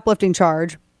facing a shoplifting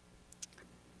charge.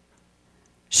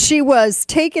 She was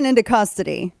taken into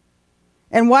custody.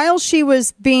 And while she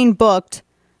was being booked,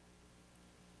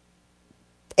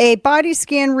 a body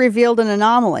scan revealed an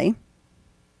anomaly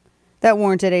that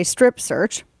warranted a strip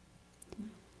search.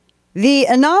 The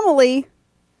anomaly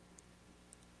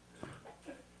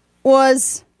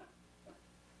was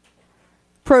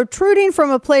protruding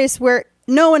from a place where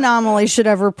no anomaly should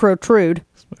ever protrude.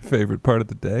 It's my favorite part of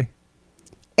the day.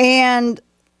 And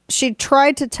she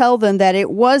tried to tell them that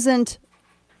it wasn't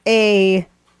a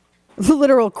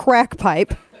literal crack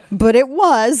pipe, but it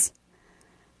was.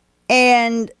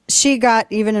 And she got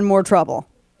even in more trouble.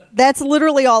 That's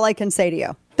literally all I can say to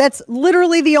you. That's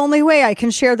literally the only way I can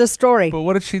share this story. But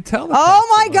what did she tell them?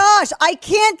 Oh my gosh, I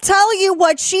can't tell you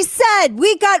what she said.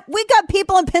 We got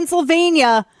people in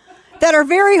Pennsylvania that are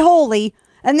very holy,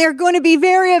 and they're going to be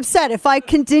very upset if I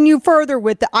continue further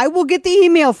with it. I will get the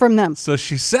email from them. So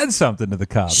she said something to the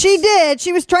cops. She did.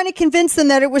 She was trying to convince them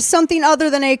that it was something other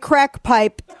than a crack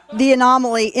pipe, the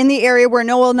anomaly in the area where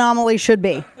no anomaly should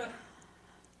be.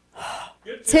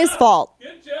 It's his fault.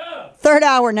 Good job. Third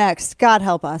hour next. God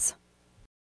help us.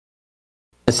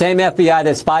 The same FBI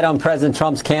that spied on President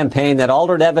Trump's campaign, that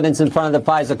altered evidence in front of the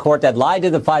FISA court, that lied to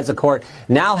the FISA court,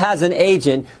 now has an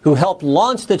agent who helped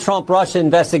launch the Trump-Russia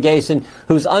investigation,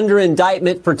 who's under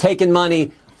indictment for taking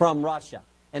money from Russia.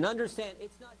 And understand,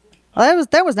 it's not... Well,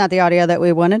 that was not the audio that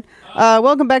we wanted.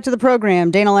 Welcome back to the program.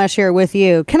 Dana Lash here with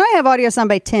you. Can I have audio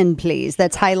soundbite 10, please?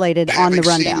 That's highlighted on the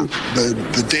rundown.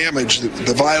 The damage,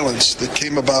 the violence that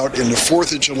came about in the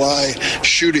 4th of July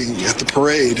shooting at the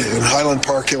parade in Highland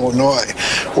Park, Illinois,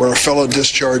 where a fellow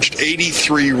discharged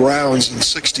 83 rounds in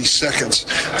 60 seconds.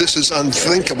 This is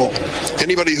unthinkable.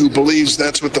 Anybody who believes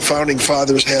that's what the Founding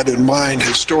Fathers had in mind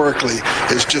historically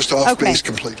is just off base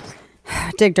completely.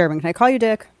 Dick Durbin. Can I call you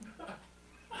Dick?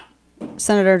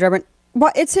 Senator Durbin.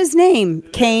 What? It's his name,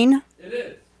 Kane. It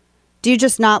is. Do you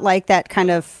just not like that kind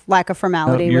of lack of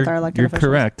formality with our elected officials?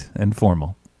 You're correct and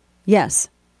formal. Yes.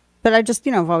 But I just,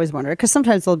 I've always wondered, because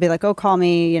sometimes they'll be like, oh, call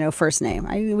me, first name.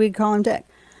 We call him Dick.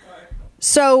 Right.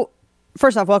 So,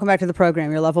 first off, welcome back to the program.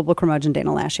 Your lovable curmudgeon,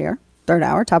 Dana Lash here. Third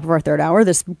hour, top of our third hour,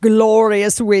 this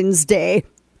glorious Wednesday.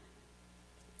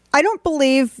 I don't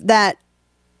believe that,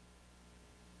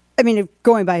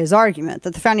 going by his argument,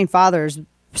 that the Founding Fathers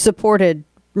supported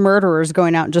murderers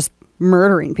going out and just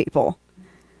murdering people.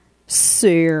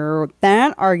 So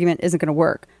that argument isn't going to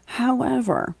work.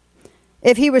 However,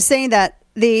 if he was saying that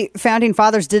the Founding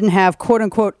Fathers didn't have quote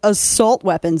unquote assault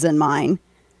weapons in mind,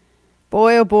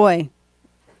 boy, oh boy,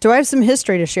 do I have some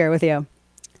history to share with you.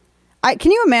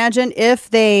 Can you imagine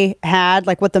if they had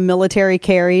like what the military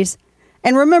carries?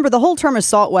 And remember, the whole term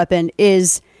assault weapon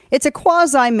it's a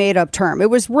quasi made up term. It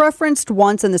was referenced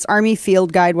once in this Army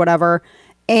field guide, whatever.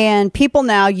 And people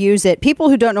now use it. People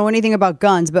who don't know anything about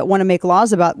guns but want to make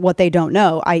laws about what they don't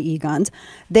know, i.e. guns,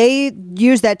 they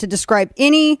use that to describe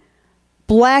any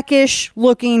blackish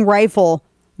looking rifle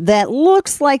that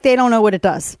looks like they don't know what it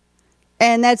does.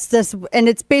 And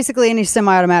it's basically any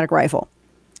semi-automatic rifle.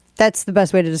 That's the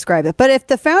best way to describe it. But if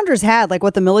the founders had like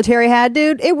what the military had,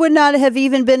 dude, it would not have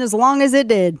even been as long as it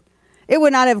did. It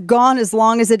would not have gone as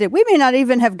long as it did. We may not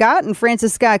even have gotten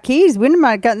Francis Scott Keys. We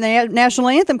might have gotten the national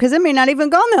anthem because it may not even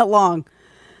gone that long.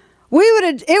 We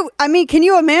would have, can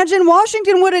you imagine?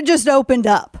 Washington would have just opened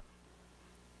up.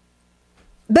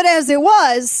 But as it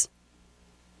was,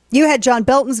 you had John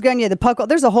Belton's gun, you had the Puckle.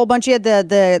 There's a whole bunch. You had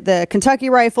the Kentucky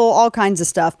rifle, all kinds of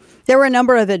stuff. There were a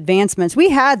number of advancements. We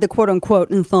had the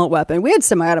quote-unquote assault weapon. We had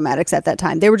semi-automatics at that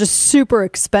time. They were just super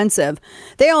expensive.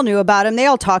 They all knew about them. They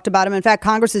all talked about them. In fact,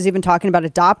 Congress is even talking about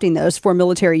adopting those for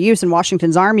military use in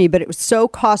Washington's Army, but it was so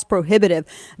cost prohibitive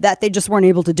that they just weren't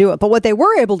able to do it. But what they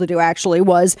were able to do, actually,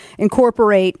 was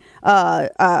incorporate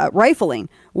rifling,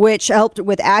 which helped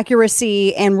with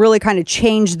accuracy and really kind of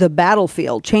changed the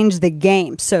battlefield, changed the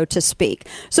game, so to speak.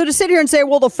 So to sit here and say,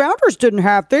 well, the founders they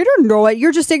didn't know it,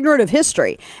 you're just ignorant of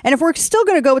history. And if we're still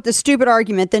going to go with the stupid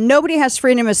argument, then nobody has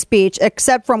freedom of speech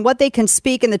except from what they can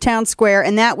speak in the town square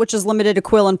and that which is limited to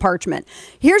quill and parchment.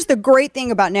 Here's the great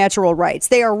thing about natural rights.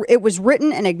 It was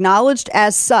written and acknowledged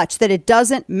as such that it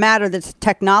doesn't matter the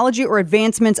technology or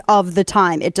advancements of the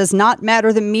time. It does not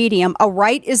matter the medium. A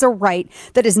right is a right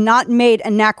that is not made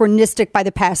anachronistic by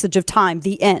the passage of time.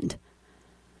 The end.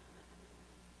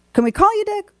 Can we call you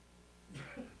Dick?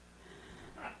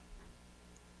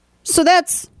 So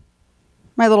that's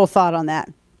my little thought on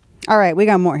that. All right, we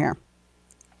got more here.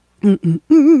 Now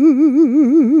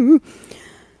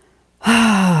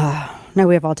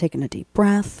we have all taken a deep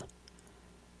breath.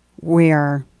 We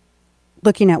are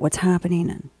looking at what's happening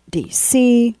in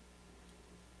D.C.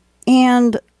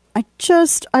 And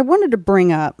I wanted to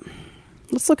bring up,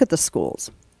 let's look at the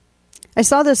schools. I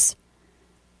saw this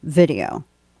video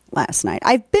last night.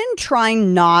 I've been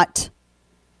trying not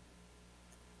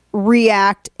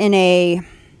react in a...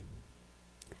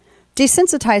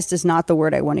 Desensitized is not the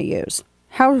word I want to use.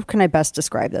 How can I best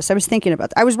describe this? I was thinking about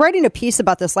that. I was writing a piece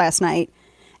about this last night,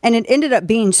 and it ended up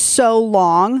being so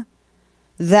long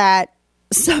that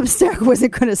Substack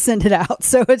wasn't going to send it out.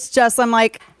 So it's just, I'm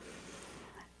like,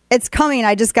 it's coming.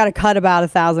 I just got to cut about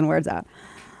 1,000 words out.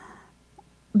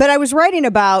 But I was writing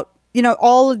about,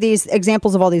 all of these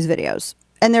examples of all these videos.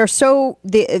 And they're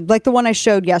like the one I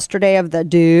showed yesterday of the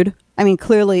dude.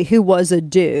 Clearly, who was a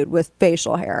dude with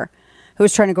facial hair, who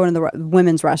was trying to go into the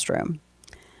women's restroom.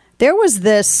 There was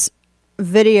this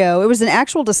video. It was an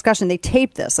actual discussion. They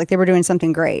taped this like they were doing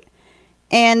something great.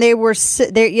 And you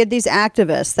had these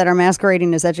activists that are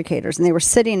masquerading as educators, and they were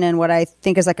sitting in what I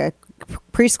think is like a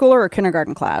preschooler or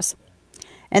kindergarten class.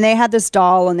 And they had this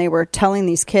doll, and they were telling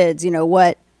these kids,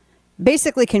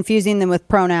 basically confusing them with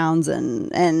pronouns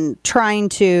and trying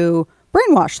to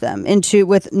brainwash them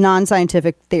with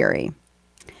non-scientific theory.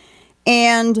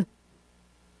 And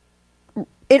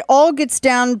it all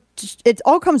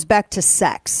comes back to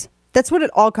sex. That's what it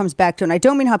all comes back to. And I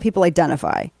don't mean how people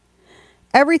identify.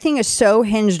 Everything is so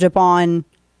hinged upon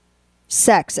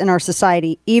sex in our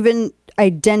society. Even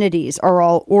identities are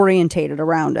all orientated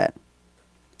around it.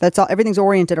 That's all. Everything's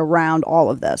oriented around all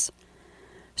of this.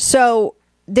 So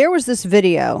there was this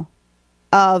video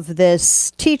of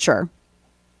this teacher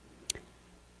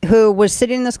who was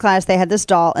sitting in this class. They had this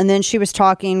doll, and then she was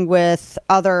talking with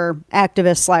other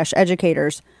activists /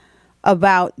 educators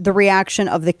about the reaction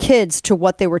of the kids to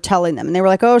what they were telling them. And they were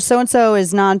like, oh, so-and-so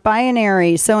is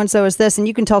non-binary, so-and-so is this. And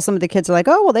you can tell some of the kids are like,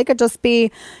 oh, well, they could just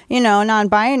be,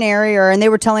 non-binary. And they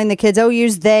were telling the kids, oh,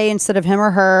 use they instead of him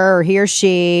or her or he or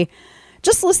she.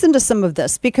 Just listen to some of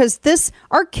this, because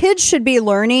our kids should be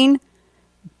learning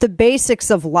the basics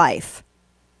of life.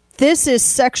 This is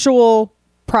sexual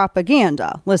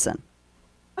propaganda. Listen.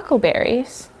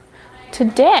 Huckleberries.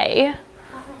 Today,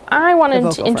 I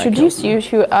wanted to introduce you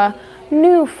to a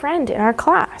new friend in our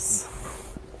class.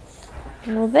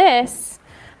 Well, this,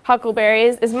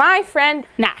 Huckleberries, is my friend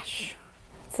Nash.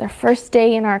 It's their first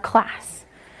day in our class.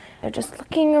 They're just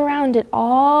looking around at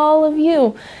all of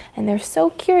you, and they're so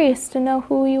curious to know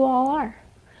who you all are.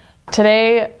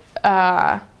 Today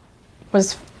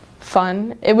was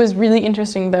fun. It was really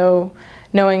interesting, though,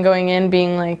 going in,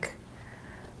 being like,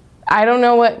 I don't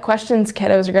know what questions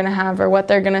kiddos are going to have or what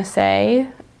they're going to say.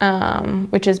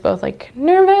 Which is both like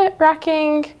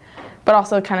nerve-wracking, but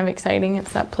also kind of exciting.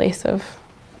 It's that place of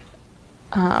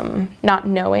not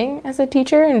knowing as a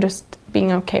teacher and just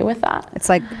being okay with that. It's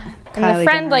like and the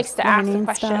friend likes to ask the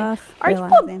question, are you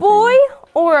a boy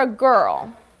or a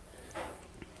girl?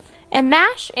 And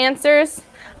Nash answers,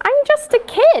 I'm just a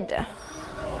kid.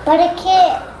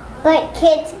 But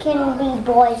kids can be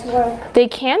boys or... They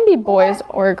can be boys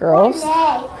or girls.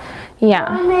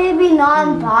 Yeah. Or maybe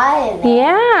non-binary.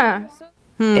 Yeah.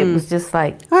 It was just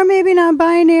like... Or maybe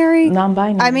non-binary.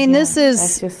 Non-binary. I mean, That's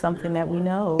just something that we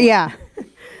know. Yeah.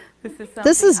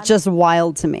 This is just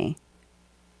wild to me.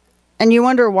 And you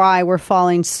wonder why we're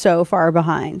falling so far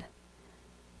behind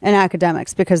in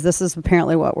academics, because this is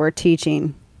apparently what we're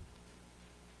teaching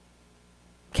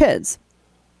kids.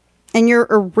 And you're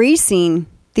erasing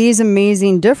these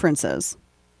amazing differences.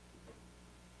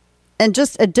 And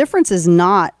just a difference is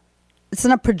not... It's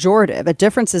not pejorative. A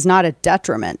difference is not a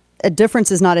detriment. A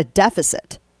difference is not a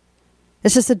deficit.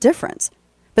 It's just a difference.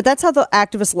 But that's how the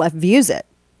activist left views it.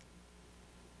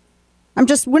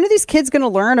 When are these kids going to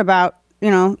learn about,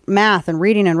 math and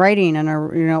reading and writing and,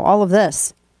 all of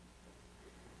this?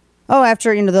 Oh,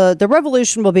 after, the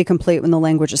revolution will be complete when the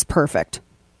language is perfect.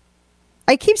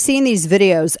 I keep seeing these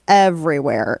videos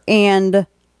everywhere, and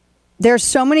there's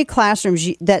so many classrooms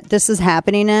that this is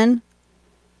happening in.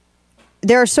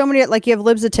 There are so many, like you have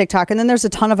Libs of TikTok, and then there's a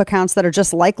ton of accounts that are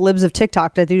just like Libs of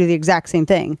TikTok that do the exact same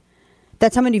thing.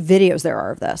 That's how many videos there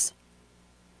are of this.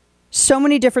 So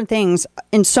many different things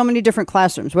in so many different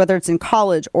classrooms, whether it's in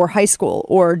college or high school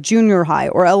or junior high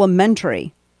or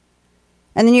elementary.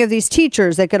 And then you have these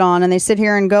teachers that get on and they sit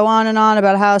here and go on and on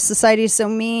about how society is so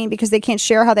mean because they can't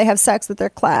share how they have sex with their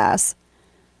class.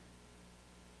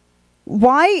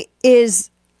 Why is...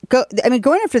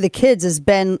 going after the kids has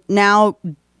been now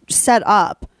set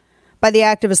up by the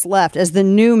activist left as the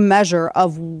new measure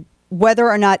of whether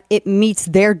or not it meets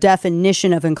their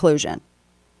definition of inclusion.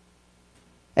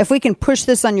 If we can push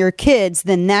this on your kids,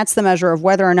 then that's the measure of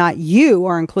whether or not you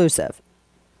are inclusive.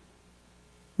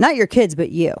 Not your kids,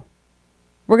 but you.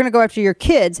 We're going to go after your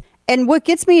kids. And what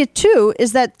gets me too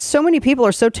is that so many people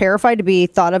are so terrified to be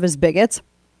thought of as bigots.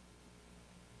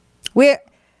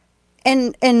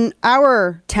 In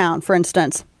our town, for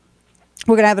instance,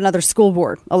 we're going to have another school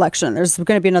board election. There's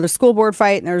going to be another school board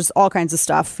fight, and there's all kinds of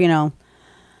stuff,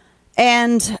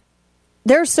 And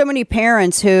there are so many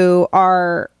parents who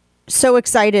are so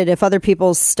excited if other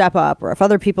people step up or if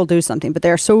other people do something, but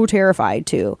they're so terrified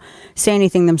to say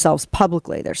anything themselves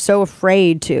publicly. They're so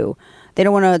afraid to. They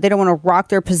don't want to rock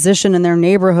their position in their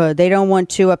neighborhood. They don't want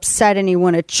to upset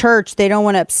anyone at church. They don't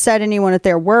want to upset anyone at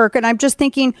their work. And I'm just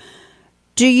thinking,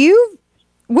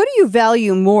 what do you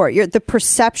value more? The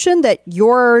perception that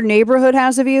your neighborhood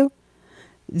has of you?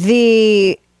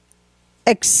 The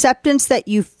acceptance that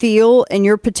you feel in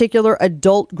your particular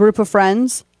adult group of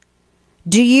friends?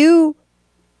 Do you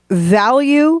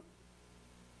value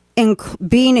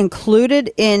being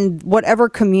included in whatever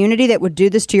community that would do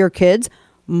this to your kids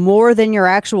more than your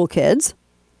actual kids?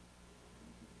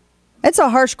 It's a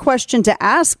harsh question to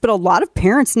ask, but a lot of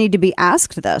parents need to be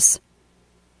asked this.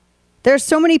 There's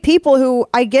so many people who,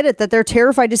 I get it, that they're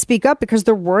terrified to speak up because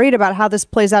they're worried about how this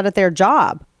plays out at their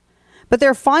job. But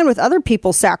they're fine with other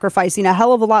people sacrificing a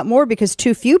hell of a lot more because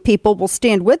too few people will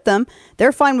stand with them.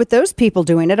 They're fine with those people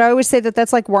doing it. I always say that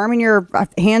that's like warming your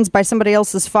hands by somebody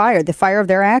else's fire, the fire of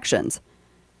their actions.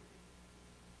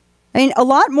 I mean, a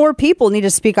lot more people need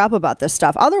to speak up about this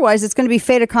stuff. Otherwise, it's going to be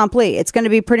fait accompli. It's going to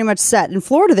be pretty much set. In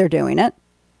Florida, they're doing it.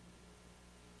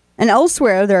 And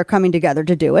elsewhere, they're coming together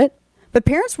to do it. But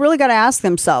parents really got to ask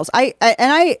themselves.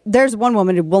 There's one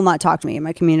woman who will not talk to me in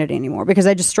my community anymore because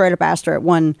I just straight up asked her at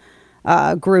one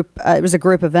group. It was a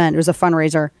group event. It was a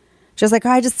fundraiser. She was like,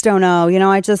 I just don't know.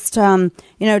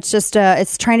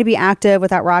 It's trying to be active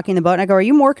without rocking the boat. And I go, are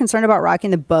you more concerned about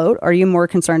rocking the boat? Or are you more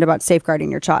concerned about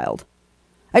safeguarding your child?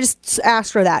 I just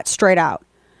asked her that straight out.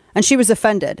 And she was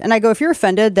offended. And I go, if you're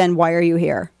offended, then why are you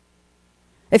here?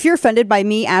 If you're offended by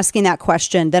me asking that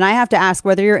question, then I have to ask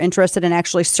whether you're interested in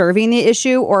actually serving the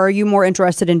issue or are you more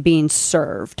interested in being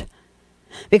served?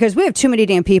 Because we have too many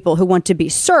damn people who want to be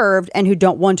served and who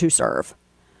don't want to serve.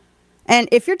 And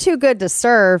if you're too good to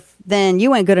serve, then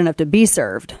you ain't good enough to be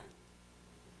served.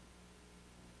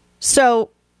 So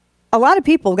a lot of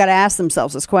people got to ask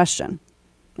themselves this question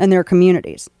in their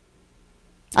communities.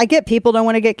 I get people don't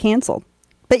want to get canceled,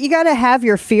 but you got to have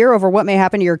your fear over what may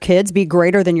happen to your kids be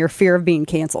greater than your fear of being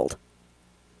canceled.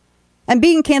 And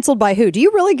being canceled by who? Do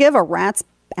you really give a rat's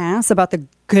ass about the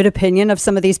good opinion of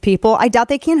some of these people? I doubt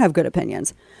they can have good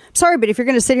opinions. Sorry, but if you're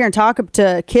going to sit here and talk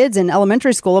to kids in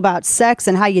elementary school about sex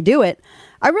and how you do it,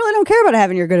 I really don't care about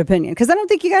having your good opinion because I don't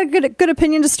think you got a good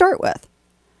opinion to start with.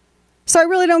 So I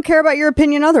really don't care about your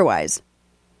opinion otherwise.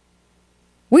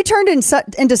 We turned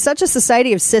into such a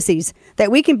society of sissies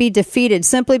that we can be defeated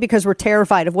simply because we're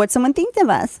terrified of what someone thinks of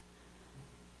us.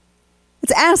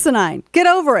 It's asinine. Get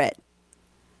over it.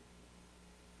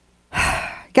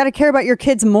 Got to care about your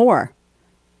kids more.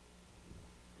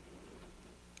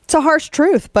 It's a harsh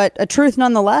truth, but a truth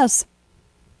nonetheless.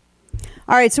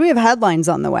 All right, so we have headlines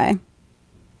on the way.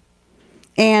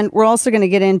 And we're also going to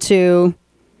get into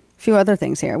a few other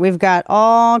things here. We've got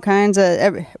all kinds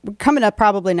of... Coming up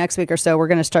probably next week or so, we're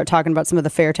going to start talking about some of the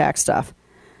fair tax stuff.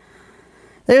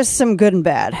 There's some good and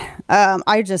bad.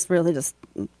 I just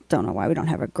don't know why we don't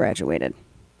have a graduated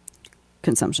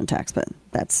consumption tax, but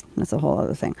that's a whole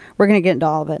other thing. We're going to get into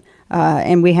all of it.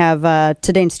 And we have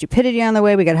Today in Stupidity on the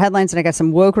way. We got headlines, and I got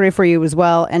some wokery for you as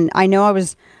well. And I know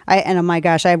oh my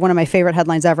gosh, I have one of my favorite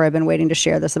headlines ever. I've been waiting to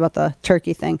share this about the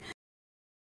turkey thing.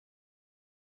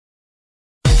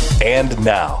 And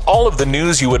now, all of the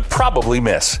news you would probably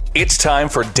miss. It's time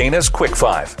for Dana's Quick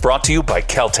Five, brought to you by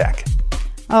Caltech.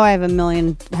 Oh, I have a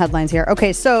million headlines here.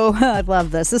 Okay, so I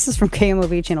love this. This is from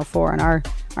KMOV Channel 4 in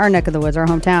our neck of the woods, our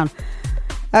hometown.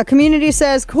 A community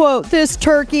says, quote, this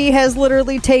turkey has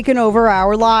literally taken over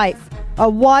our life. A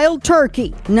wild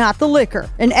turkey, not the liquor,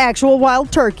 an actual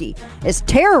wild turkey, is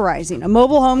terrorizing a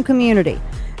mobile home community.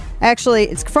 Actually,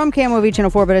 it's from KMOV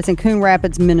Channel 4, but it's in Coon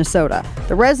Rapids, Minnesota.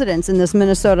 The residents in this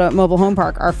Minnesota mobile home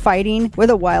park are fighting with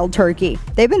a wild turkey.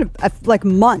 They've been like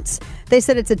months. They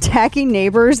said it's attacking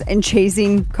neighbors and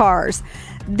chasing cars.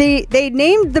 They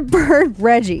named the bird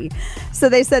Reggie. So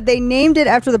they said they named it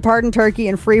after the pardoned turkey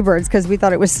and Freebirds because we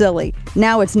thought it was silly.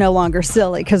 Now it's no longer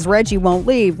silly because Reggie won't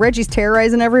leave. Reggie's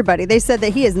terrorizing everybody. They said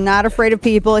that he is not afraid of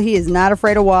people. He is not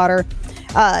afraid of water.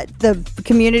 The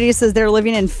community says they're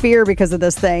living in fear because of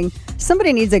this thing.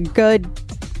 Somebody needs a good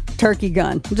turkey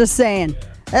gun. I'm just saying.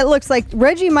 It looks like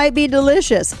Reggie might be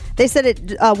delicious. They said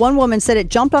it. One woman said it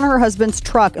jumped on her husband's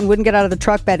truck and wouldn't get out of the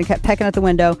truck bed and kept pecking at the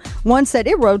window. One said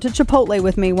it rode to Chipotle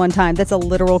with me one time. That's a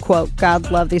literal quote.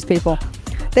 God love these people.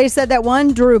 They said that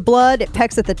one drew blood. It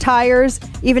pecks at the tires.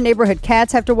 Even neighborhood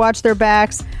cats have to watch their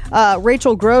backs.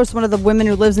 Rachel Gross, one of the women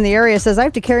who lives in the area, says, I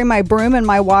have to carry my broom and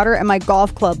my water and my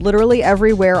golf club literally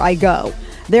everywhere I go.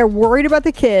 They're worried about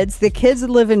the kids. The kids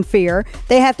live in fear.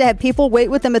 They have to have people wait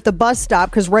with them at the bus stop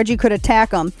because Reggie could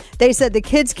attack them. They said the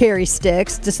kids carry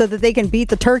sticks just so that they can beat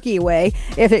the turkey away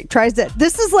if it tries to.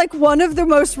 This is like one of the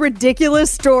most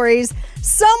ridiculous stories.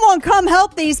 Someone come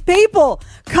help these people.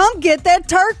 Come get that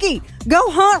turkey. Go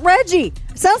hunt Reggie.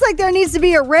 Sounds like there needs to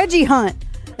be a Reggie hunt.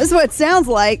 This is what it sounds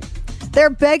like. They're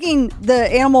begging the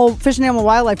Fish and Animal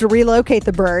Wildlife to relocate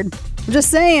the bird. I'm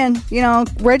just saying,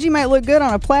 Reggie might look good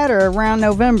on a platter around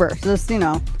November. Just,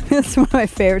 it's one of my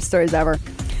favorite stories ever.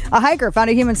 A hiker found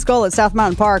a human skull at South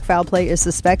Mountain Park. Foul play is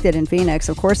suspected in Phoenix.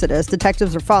 Of course it is.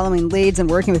 Detectives are following leads and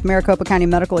working with Maricopa County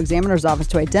Medical Examiner's Office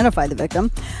to identify the victim.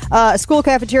 A school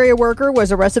cafeteria worker was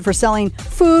arrested for selling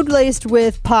food laced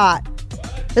with pot.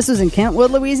 This was in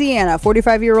Kentwood, Louisiana.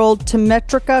 45-year-old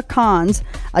Temetrica Cons,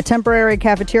 a temporary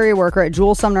cafeteria worker at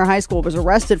Jewel Sumner High School, was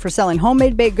arrested for selling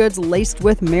homemade baked goods laced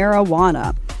with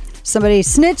marijuana. Somebody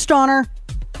snitched on her.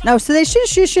 No, so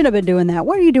she should have been doing that.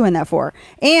 What are you doing that for?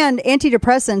 And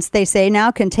antidepressants, they say,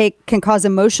 now can cause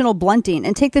emotional blunting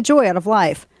and take the joy out of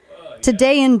life.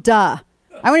 Today in Duh.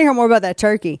 I want to hear more about that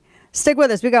turkey. Stick with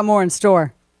us. We got more in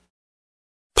store.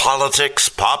 Politics,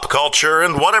 pop culture,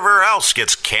 and whatever else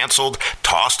gets canceled,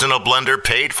 tossed in a blender,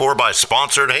 paid for by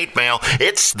sponsored hate mail.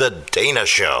 It's The Dana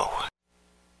Show.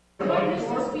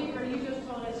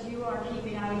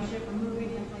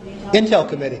 Intel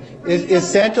Committee. Is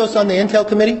Santos on the Intel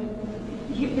Committee?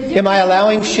 Am I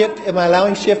allowing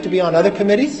Schiff to be on other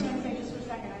committees?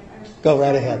 Go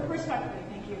right ahead. Respectfully,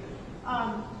 thank you.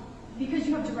 Because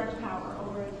you have direct power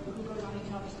over who goes on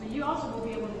Intel Committee, you also will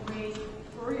be able to raise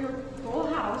for your full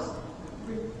House,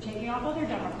 taking off other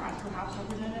Democrats, for House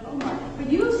Representative Omar.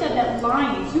 But you have said that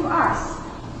lying to us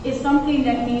is something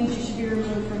that means you should be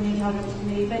removed from the Intelligence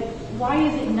Committee. But why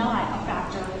is it not a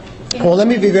factor? Well, let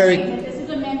me be very. This is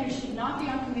a man who should not be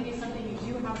on committee, something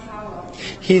you do have power over.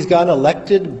 He's got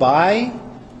elected by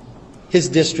his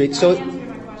district. So.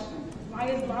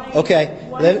 Okay,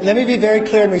 let me be very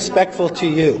clear and respectful to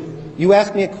you. You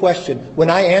ask me a question. When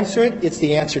I answer it, it's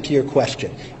the answer to your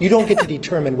question. You don't get to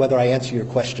determine whether I answer your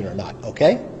question or not,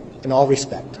 okay? In all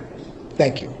respect.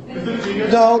 Thank you.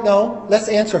 No, let's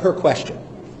answer her question.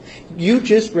 You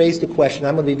just raised a question.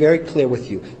 I'm going to be very clear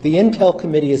with you. The Intel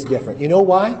Committee is different. You know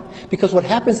why? Because what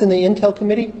happens in the Intel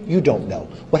Committee, you don't know.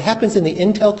 What happens in the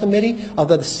Intel Committee,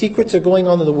 although the secrets are going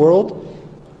on in the world,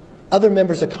 other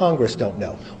members of Congress don't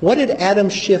know. What did Adam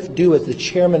Schiff do as the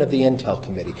chairman of the Intel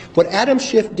Committee? What Adam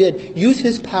Schiff did, use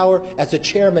his power as a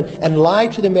chairman and lie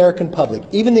to the American public.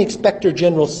 Even the Inspector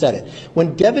General said it.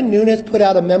 When Devin Nunes put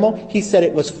out a memo, he said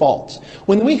it was false.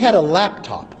 When we had a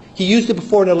laptop, he used it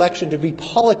before an election to read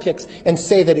politics and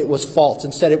say that it was false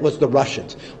and said it was the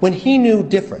Russians. When he knew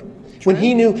different, when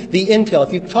he knew the Intel,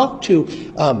 if you talk to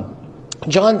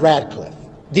John Radcliffe,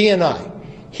 DNI,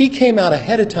 he came out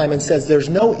ahead of time and says there's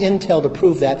no intel to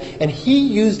prove that, and he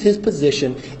used his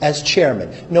position as chairman,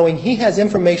 knowing he has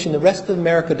information the rest of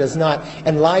America does not,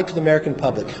 and lied to the American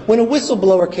public. When a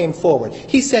whistleblower came forward,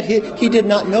 he said he did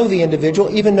not know the individual,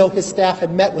 even though his staff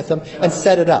had met with him and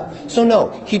set it up. So no,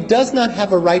 he does not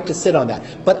have a right to sit on that.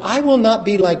 But I will not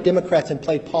be like Democrats and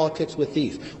play politics with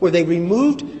these, where they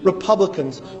removed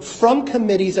Republicans from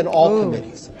committees and all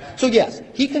committees. So yes,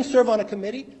 he can serve on a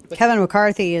committee. But Kevin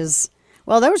McCarthy is...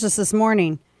 Well, that was just this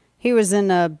morning. He was in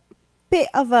a bit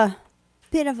of a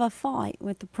fight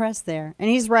with the press there, and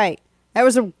he's right. That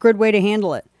was a good way to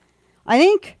handle it. I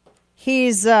think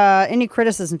he's any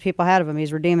criticism people had of him,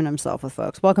 he's redeeming himself with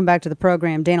folks. Welcome back to the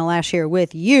program. Dana Lash here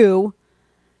with you.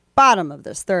 Bottom of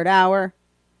this third hour,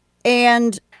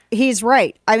 and he's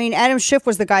right. I mean, Adam Schiff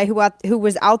was the guy who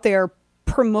was out there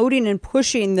promoting and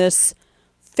pushing this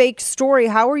fake story.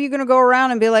 How are you going to go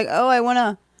around and be like, oh,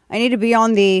 I need to be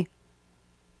on the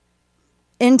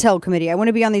Intel Committee. I want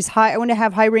to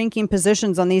have high-ranking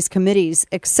positions on these committees,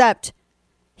 except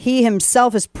he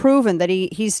himself has proven that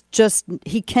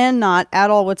he cannot at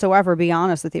all whatsoever be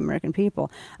honest with the American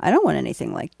people. I don't want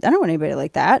anybody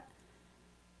like that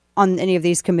on any of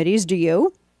these committees. Do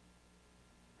you?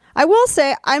 I will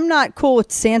say I'm not cool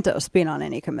with Santos being on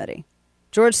any committee.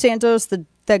 George Santos, the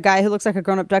guy who looks like a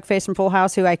grown-up duck face from Full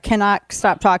House, who I cannot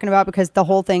stop talking about because the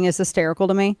whole thing is hysterical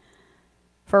to me.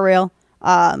 For real.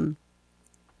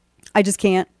 I just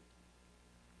can't.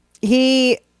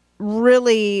 He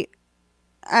really,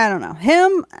 I don't know.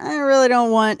 I really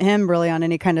don't want him really on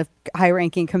any kind of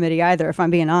high-ranking committee either, if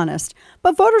I'm being honest.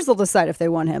 But voters will decide if they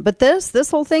want him. But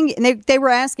this whole thing, and they were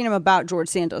asking him about George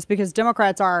Santos because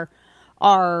Democrats are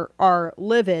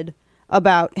livid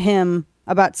about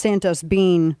Santos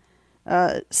being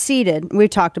seated. We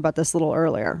talked about this a little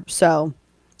earlier. So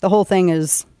the whole thing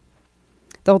is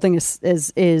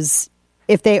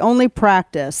if they only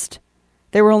practiced,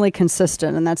 they were only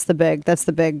consistent, and that's the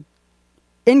big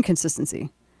inconsistency.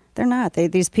 They're not.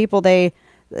 These people,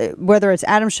 whether it's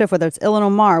Adam Schiff, whether it's Ilhan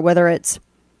Omar, whether it's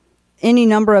any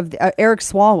number of Eric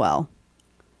Swalwell,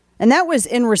 and that was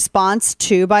in response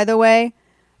to, by the way,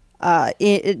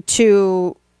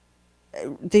 to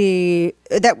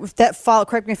that follow.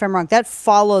 Correct me if I'm wrong. That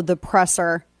followed the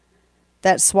presser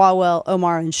that Swalwell,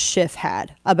 Omar, and Schiff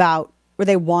had about where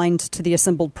they whined to the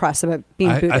assembled press about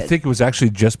being booted? I think it was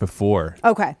actually just before.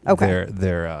 Okay.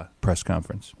 Their press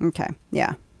conference. Okay.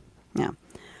 Yeah.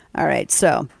 All right.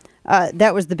 So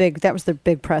that was the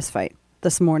big press fight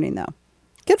this morning, though.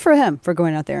 Good for him for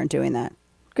going out there and doing that.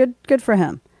 Good for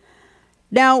him.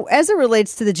 Now, as it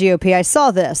relates to the GOP, I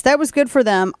saw this. That was good for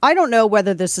them. I don't know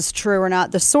whether this is true or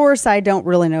not. The source, I don't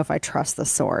really know if I trust the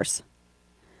source.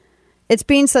 It's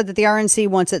being said that the RNC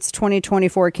wants its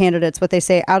 2024 candidates, what they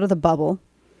say, out of the bubble,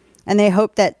 and they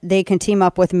hope that they can team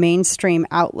up with mainstream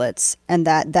outlets and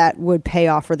that would pay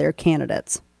off for their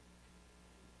candidates.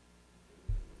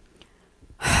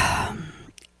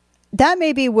 That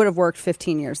maybe would have worked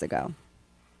 15 years ago.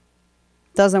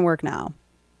 Doesn't work now.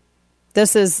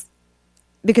 This is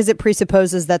because it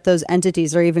presupposes that those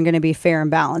entities are even going to be fair and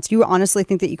balanced. You honestly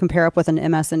think that you can pair up with an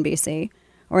MSNBC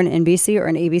or an NBC or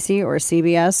an ABC or a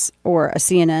CBS or a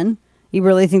CNN? You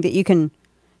really think that you can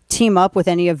team up with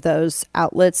any of those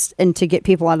outlets and to get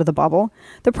people out of the bubble?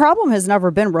 The problem has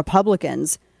never been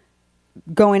Republicans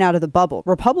going out of the bubble.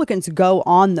 Republicans go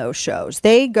on those shows.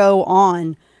 They go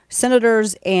on,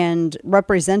 senators and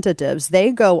representatives,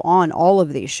 they go on all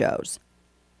of these shows.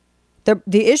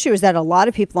 The issue is that a lot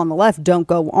of people on the left don't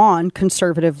go on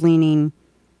conservative-leaning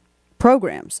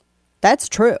programs. That's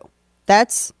true.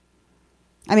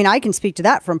 I can speak to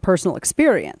that from personal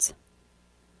experience.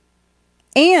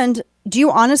 And do you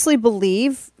honestly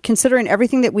believe, considering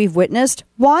everything that we've witnessed,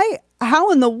 how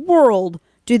in the world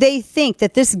do they think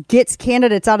that this gets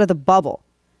candidates out of the bubble?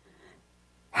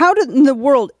 How in the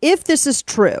world, if this is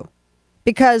true,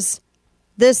 because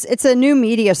it's a new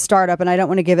media startup, and I don't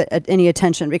want to give it any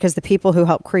attention because the people who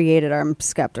helped create it, I'm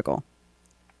skeptical.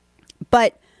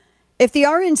 But if the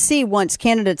RNC wants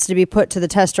candidates to be put to the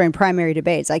test during primary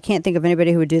debates, I can't think of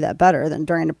anybody who would do that better than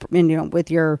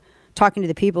with your talking to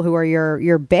the people who are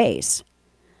your base.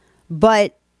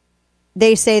 But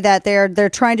they say that they're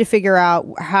trying to figure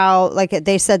out how, like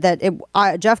they said that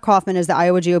Jeff Kaufman is the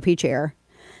Iowa GOP chair,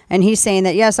 and he's saying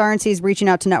that yes, RNC is reaching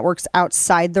out to networks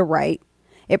outside the right.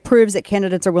 It proves that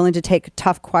candidates are willing to take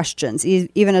tough questions,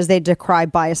 even as they decry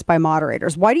bias by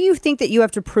moderators. Why do you think that you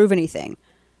have to prove anything?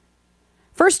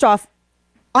 First off,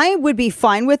 I would be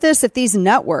fine with this if these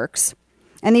networks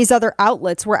and these other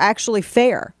outlets were actually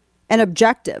fair and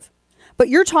objective. But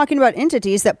you're talking about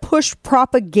entities that push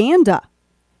propaganda.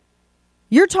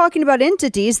 You're talking about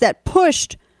entities that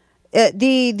pushed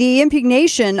the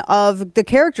impugnation of the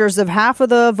characters of half of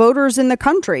the voters in the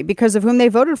country because of whom they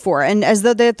voted for, and as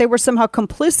though they were somehow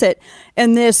complicit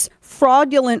in this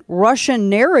fraudulent Russian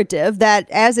narrative that,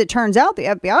 as it turns out, the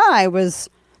FBI was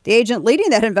the agent leading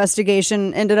that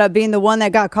investigation, ended up being the one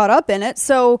that got caught up in it.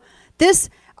 So this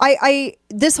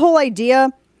whole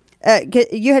idea,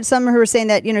 you had some who were saying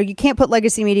that, you can't put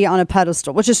legacy media on a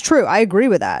pedestal, which is true. I agree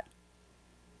with that.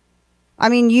 I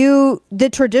mean,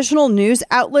 the traditional news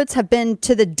outlets have been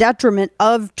to the detriment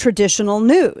of traditional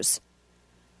news.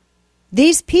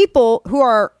 These people who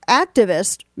are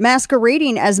activists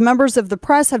masquerading as members of the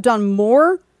press have done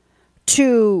more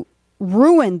to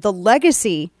ruin the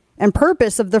legacy and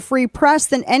purpose of the free press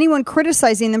than anyone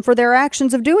criticizing them for their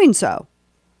actions of doing so.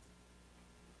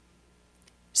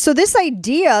 So this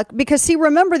idea, because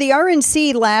remember the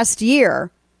RNC last year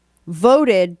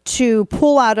voted to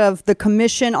pull out of the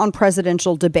Commission on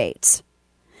Presidential Debates.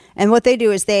 And what they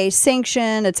do is they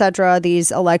sanction, etc.,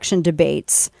 these election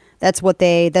debates. That's what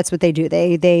they do.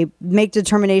 They make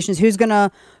determinations who's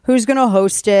gonna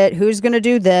host it, who's gonna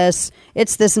do this.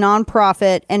 It's this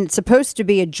nonprofit, and it's supposed to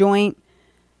be a joint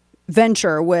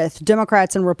venture with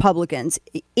Democrats and Republicans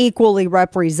equally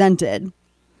represented.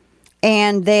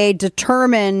 And they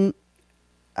determine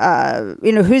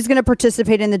who's going to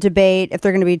participate in the debate, if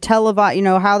they're going to be televised,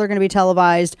 how they're going to be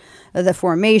televised, the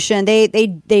formation.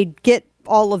 They get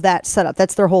all of that set up.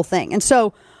 That's their whole thing. And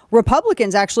so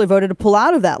Republicans actually voted to pull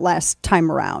out of that last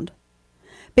time around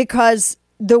because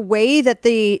the way that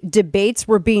the debates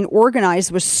were being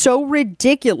organized was so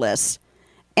ridiculous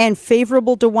and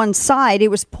favorable to one side, it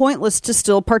was pointless to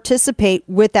still participate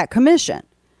with that commission.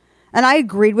 And I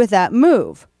agreed with that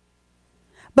move.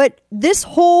 But this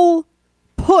whole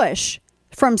push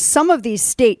from some of these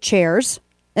state chairs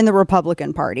in the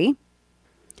Republican Party,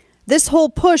 this whole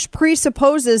push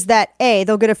presupposes that A,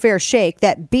 they'll get a fair shake,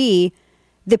 that B,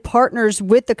 the partners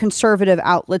with the conservative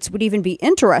outlets would even be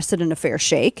interested in a fair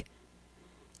shake,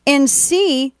 and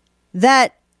C,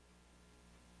 that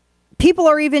people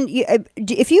are even,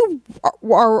 if you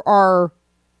are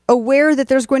aware that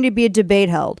there's going to be a debate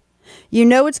held,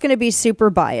 it's going to be super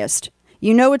biased.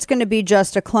 It's going to be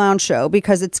just a clown show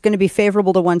because it's going to be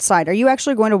favorable to one side. Are you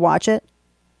actually going to watch it?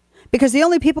 Because the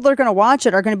only people that are going to watch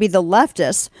it are going to be the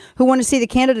leftists who want to see the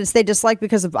candidates they dislike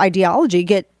because of ideology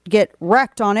get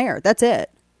wrecked on air. That's it.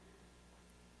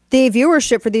 The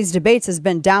viewership for these debates has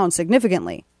been down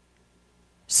significantly.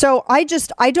 So I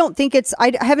don't think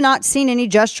I have not seen any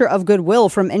gesture of goodwill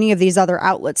from any of these other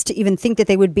outlets to even think that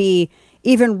they would be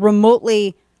even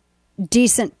remotely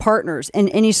decent partners in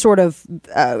any sort of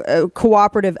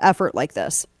cooperative effort like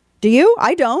this. Do you?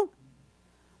 I don't.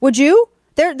 Would you?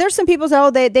 There's some people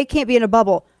who say, they can't be in a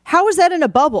bubble. How is that in a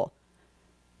bubble?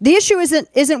 The issue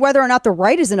isn't whether or not the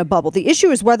right is in a bubble. The issue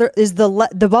is whether is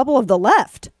the bubble of the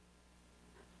left.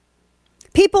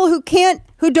 People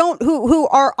who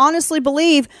are honestly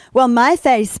believe, well, my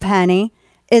face panty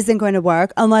isn't going to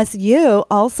work unless you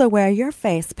also wear your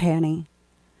face panty.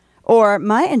 Or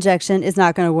my injection is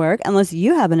not going to work unless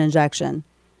you have an injection.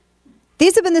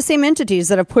 These have been the same entities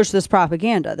that have pushed this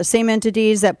propaganda, the same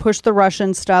entities that push the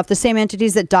Russian stuff, the same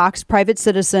entities that dox private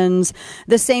citizens,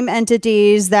 the same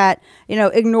entities that,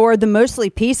 ignored the mostly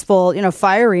peaceful,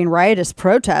 fiery and riotous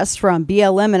protests from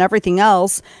BLM and everything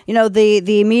else.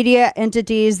 The media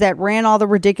entities that ran all the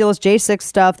ridiculous J6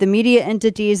 stuff, the media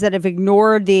entities that have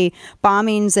ignored the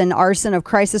bombings and arson of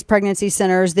crisis pregnancy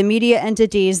centers, the media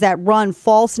entities that run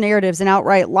false narratives and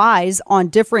outright lies on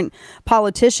different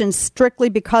politicians strictly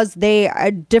because they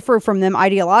differ from them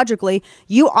ideologically.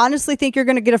 You honestly think you're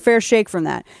going to get a fair shake from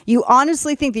that? You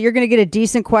honestly think that you're going to get a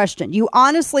decent question? You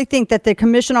honestly think that the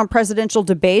Commission on Presidential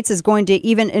Debates is going to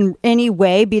even in any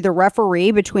way be the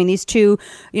referee between these two,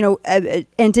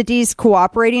 entities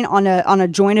cooperating on a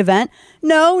joint event?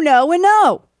 No, and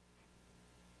no.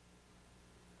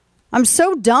 I'm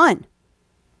so done.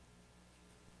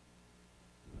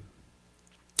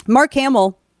 Mark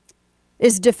Hamill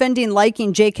is defending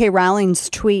liking J.K. Rowling's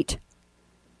tweet.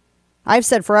 I've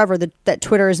said forever that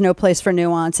Twitter is no place for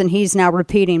nuance, and he's now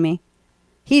repeating me.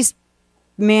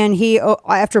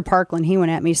 After Parkland, he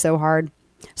went at me so hard.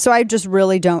 So I just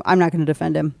really I'm not going to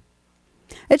defend him.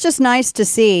 It's just nice to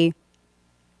see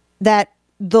that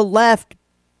the left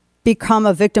become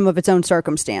a victim of its own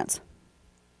circumstance.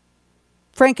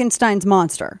 Frankenstein's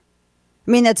monster.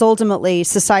 I mean, that's ultimately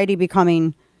society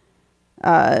becoming,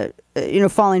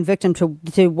 falling victim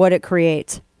to what it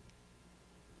creates.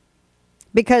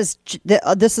 Because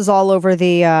this is all over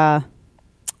the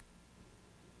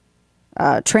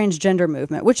transgender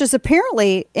movement, which is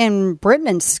apparently in Britain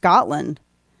and Scotland.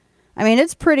 I mean,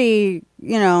 it's pretty,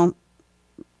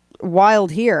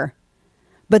 wild here.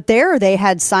 But there they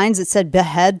had signs that said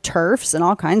behead TERFs and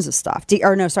all kinds of stuff.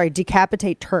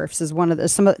 Decapitate TERFs is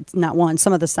some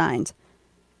of the signs.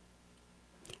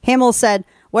 Hamill said,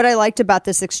 what I liked about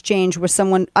this exchange was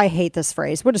someone, I hate this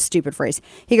phrase. What a stupid phrase.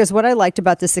 He goes, what I liked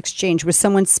about this exchange was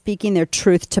someone speaking their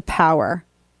truth to power.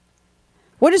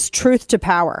 What is truth to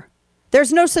power?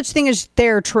 There's no such thing as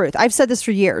their truth. I've said this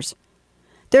for years.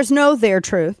 There's no their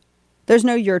truth. There's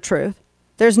no your truth.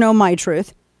 There's no my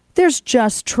truth. There's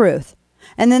just truth.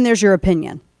 And then there's your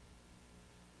opinion.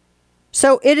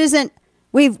 So it isn't,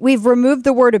 we've removed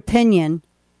the word opinion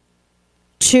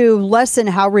to lessen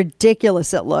how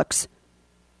ridiculous it looks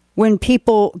when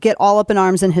people get all up in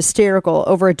arms and hysterical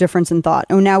over a difference in thought.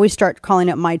 And now we start calling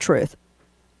it my truth.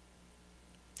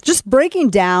 Just breaking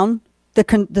down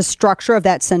the structure of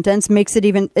that sentence makes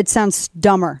it sounds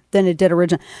dumber than it did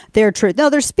originally. Their truth. No,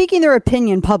 they're speaking their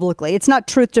opinion publicly. It's not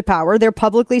truth to power. They're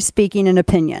publicly speaking an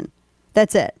opinion.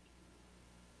 That's it.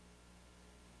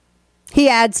 He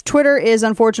adds, Twitter is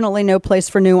unfortunately no place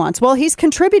for nuance. Well, he's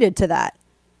contributed to that.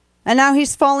 And now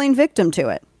he's falling victim to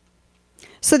it.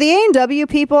 So the A&W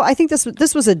people, I think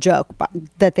this was a joke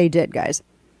that they did, guys.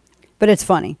 But it's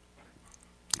funny.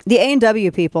 The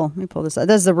A&W people, let me pull this up.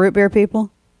 This is the root beer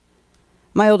people.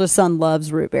 My oldest son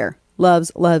loves root beer.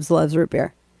 Loves root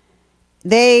beer.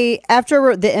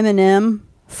 After the M&M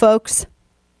folks,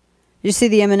 you see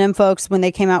the M&M folks when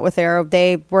they came out with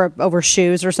they were over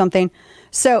shoes or something.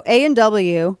 So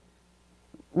A&W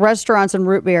restaurants and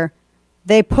root beer,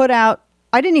 they put out,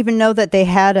 I didn't even know that they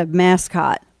had a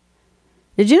mascot.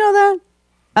 Did you know that?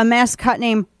 A mascot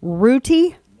named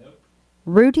Rooty? Nope.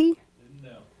 Rooty? Didn't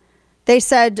know. They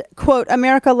said, quote,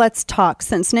 America, let's talk.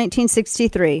 Since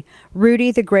 1963,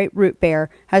 Rudy the Great Root Bear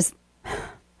has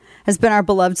been our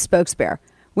beloved spokesbear.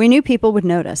 We knew people would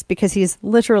notice because he's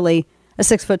literally a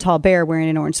 6-foot-tall bear wearing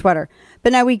an orange sweater.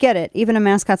 But now we get it. Even a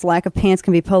mascot's lack of pants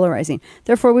can be polarizing.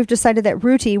 Therefore, we've decided that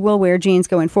Rooty will wear jeans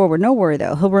going forward. No worry,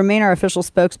 though. He'll remain our official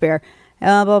spokesbear.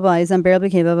 Blah, blah, blah. He's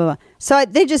unbearably cute, blah, blah, blah. So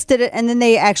they just did it, and then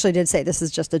they actually did say this is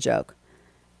just a joke.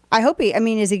 I hope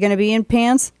is he going to be in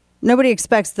pants? Nobody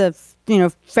expects the,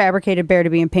 fabricated bear to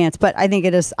be in pants, but I think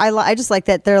it is. I just like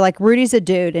that they're like, Rudy's a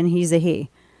dude, and he's a he.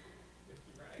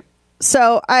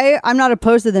 So I'm not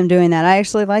opposed to them doing that. I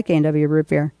actually like A&W root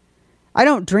beer. I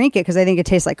don't drink it because I think it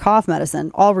tastes like cough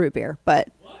medicine, all root beer. But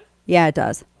yeah, it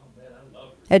does.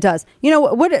 It does. You know,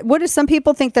 what do some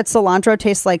people think that cilantro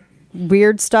tastes like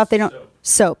weird stuff? They don't.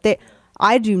 Soap.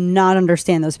 I do not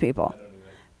understand those people.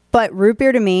 But root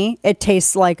beer to me, it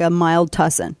tastes like a mild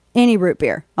tussin. Any root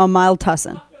beer, a mild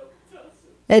tussin.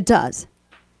 It does.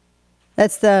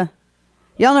 That's y'all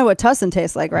know what tussin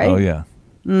tastes like, right? Oh, yeah.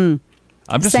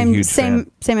 I'm just a huge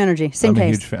fan. Same energy, same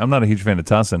taste. I'm not a huge fan of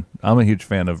tussin. I'm a huge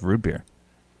fan of root beer.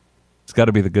 It's got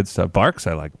to be the good stuff. Barks,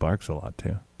 I like Barks a lot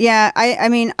too. Yeah, I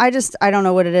mean, I don't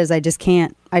know what it is. I just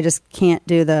can't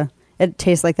do it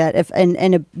tastes like that.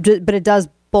 But it does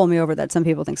bowl me over that some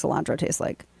people think cilantro tastes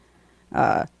like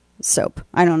soap.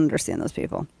 I don't understand those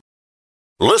people.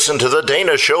 Listen to The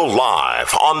Dana Show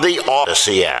live on the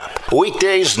Odyssey app.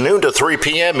 Weekdays noon to 3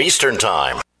 p.m. Eastern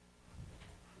Time.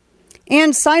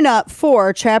 And sign up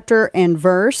for Chapter and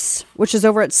Verse, which is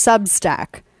over at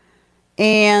Substack.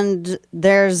 And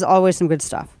there's always some good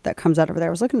stuff that comes out over there.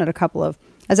 I was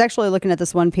actually looking at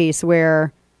this one piece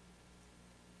where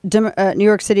New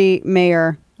York City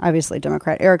Mayor, obviously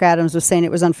Democrat, Eric Adams was saying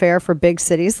it was unfair for big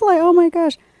cities. Like, oh my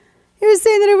gosh. He was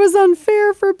saying that it was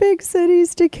unfair for big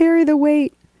cities to carry the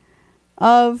weight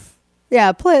of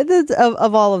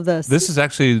all of this. This is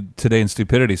actually Today in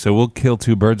Stupidity, so we'll kill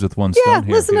two birds with one stone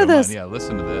here. Listen to this. Yeah,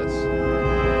 listen to this.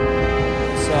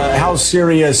 How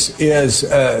serious is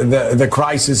the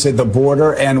crisis at the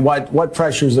border, and what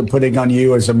pressures are putting on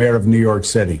you as a mayor of New York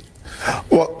City?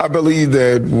 Well, I believe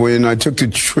that when I took the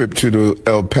trip to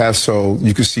El Paso,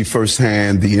 you could see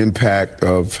firsthand the impact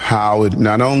of how it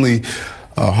not only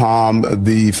harmed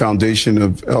the foundation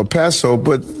of El Paso,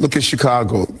 but look at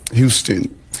Chicago,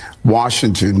 Houston,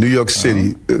 Washington, New York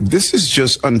City. This is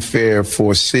just unfair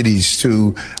for cities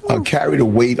to carry the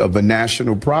weight of a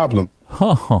national problem.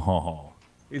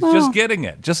 He's just getting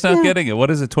it, just not getting it.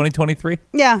 What is it, 2023?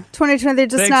 Yeah, 2023. They're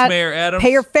just Thanks, not Mayor Adams.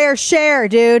 Pay your fair share,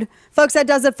 dude. Folks, that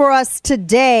does it for us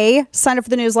today. Sign up for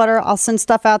the newsletter. I'll send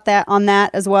stuff out on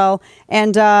that as well.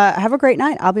 And have a great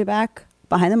night. I'll be back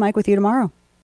behind the mic with you tomorrow.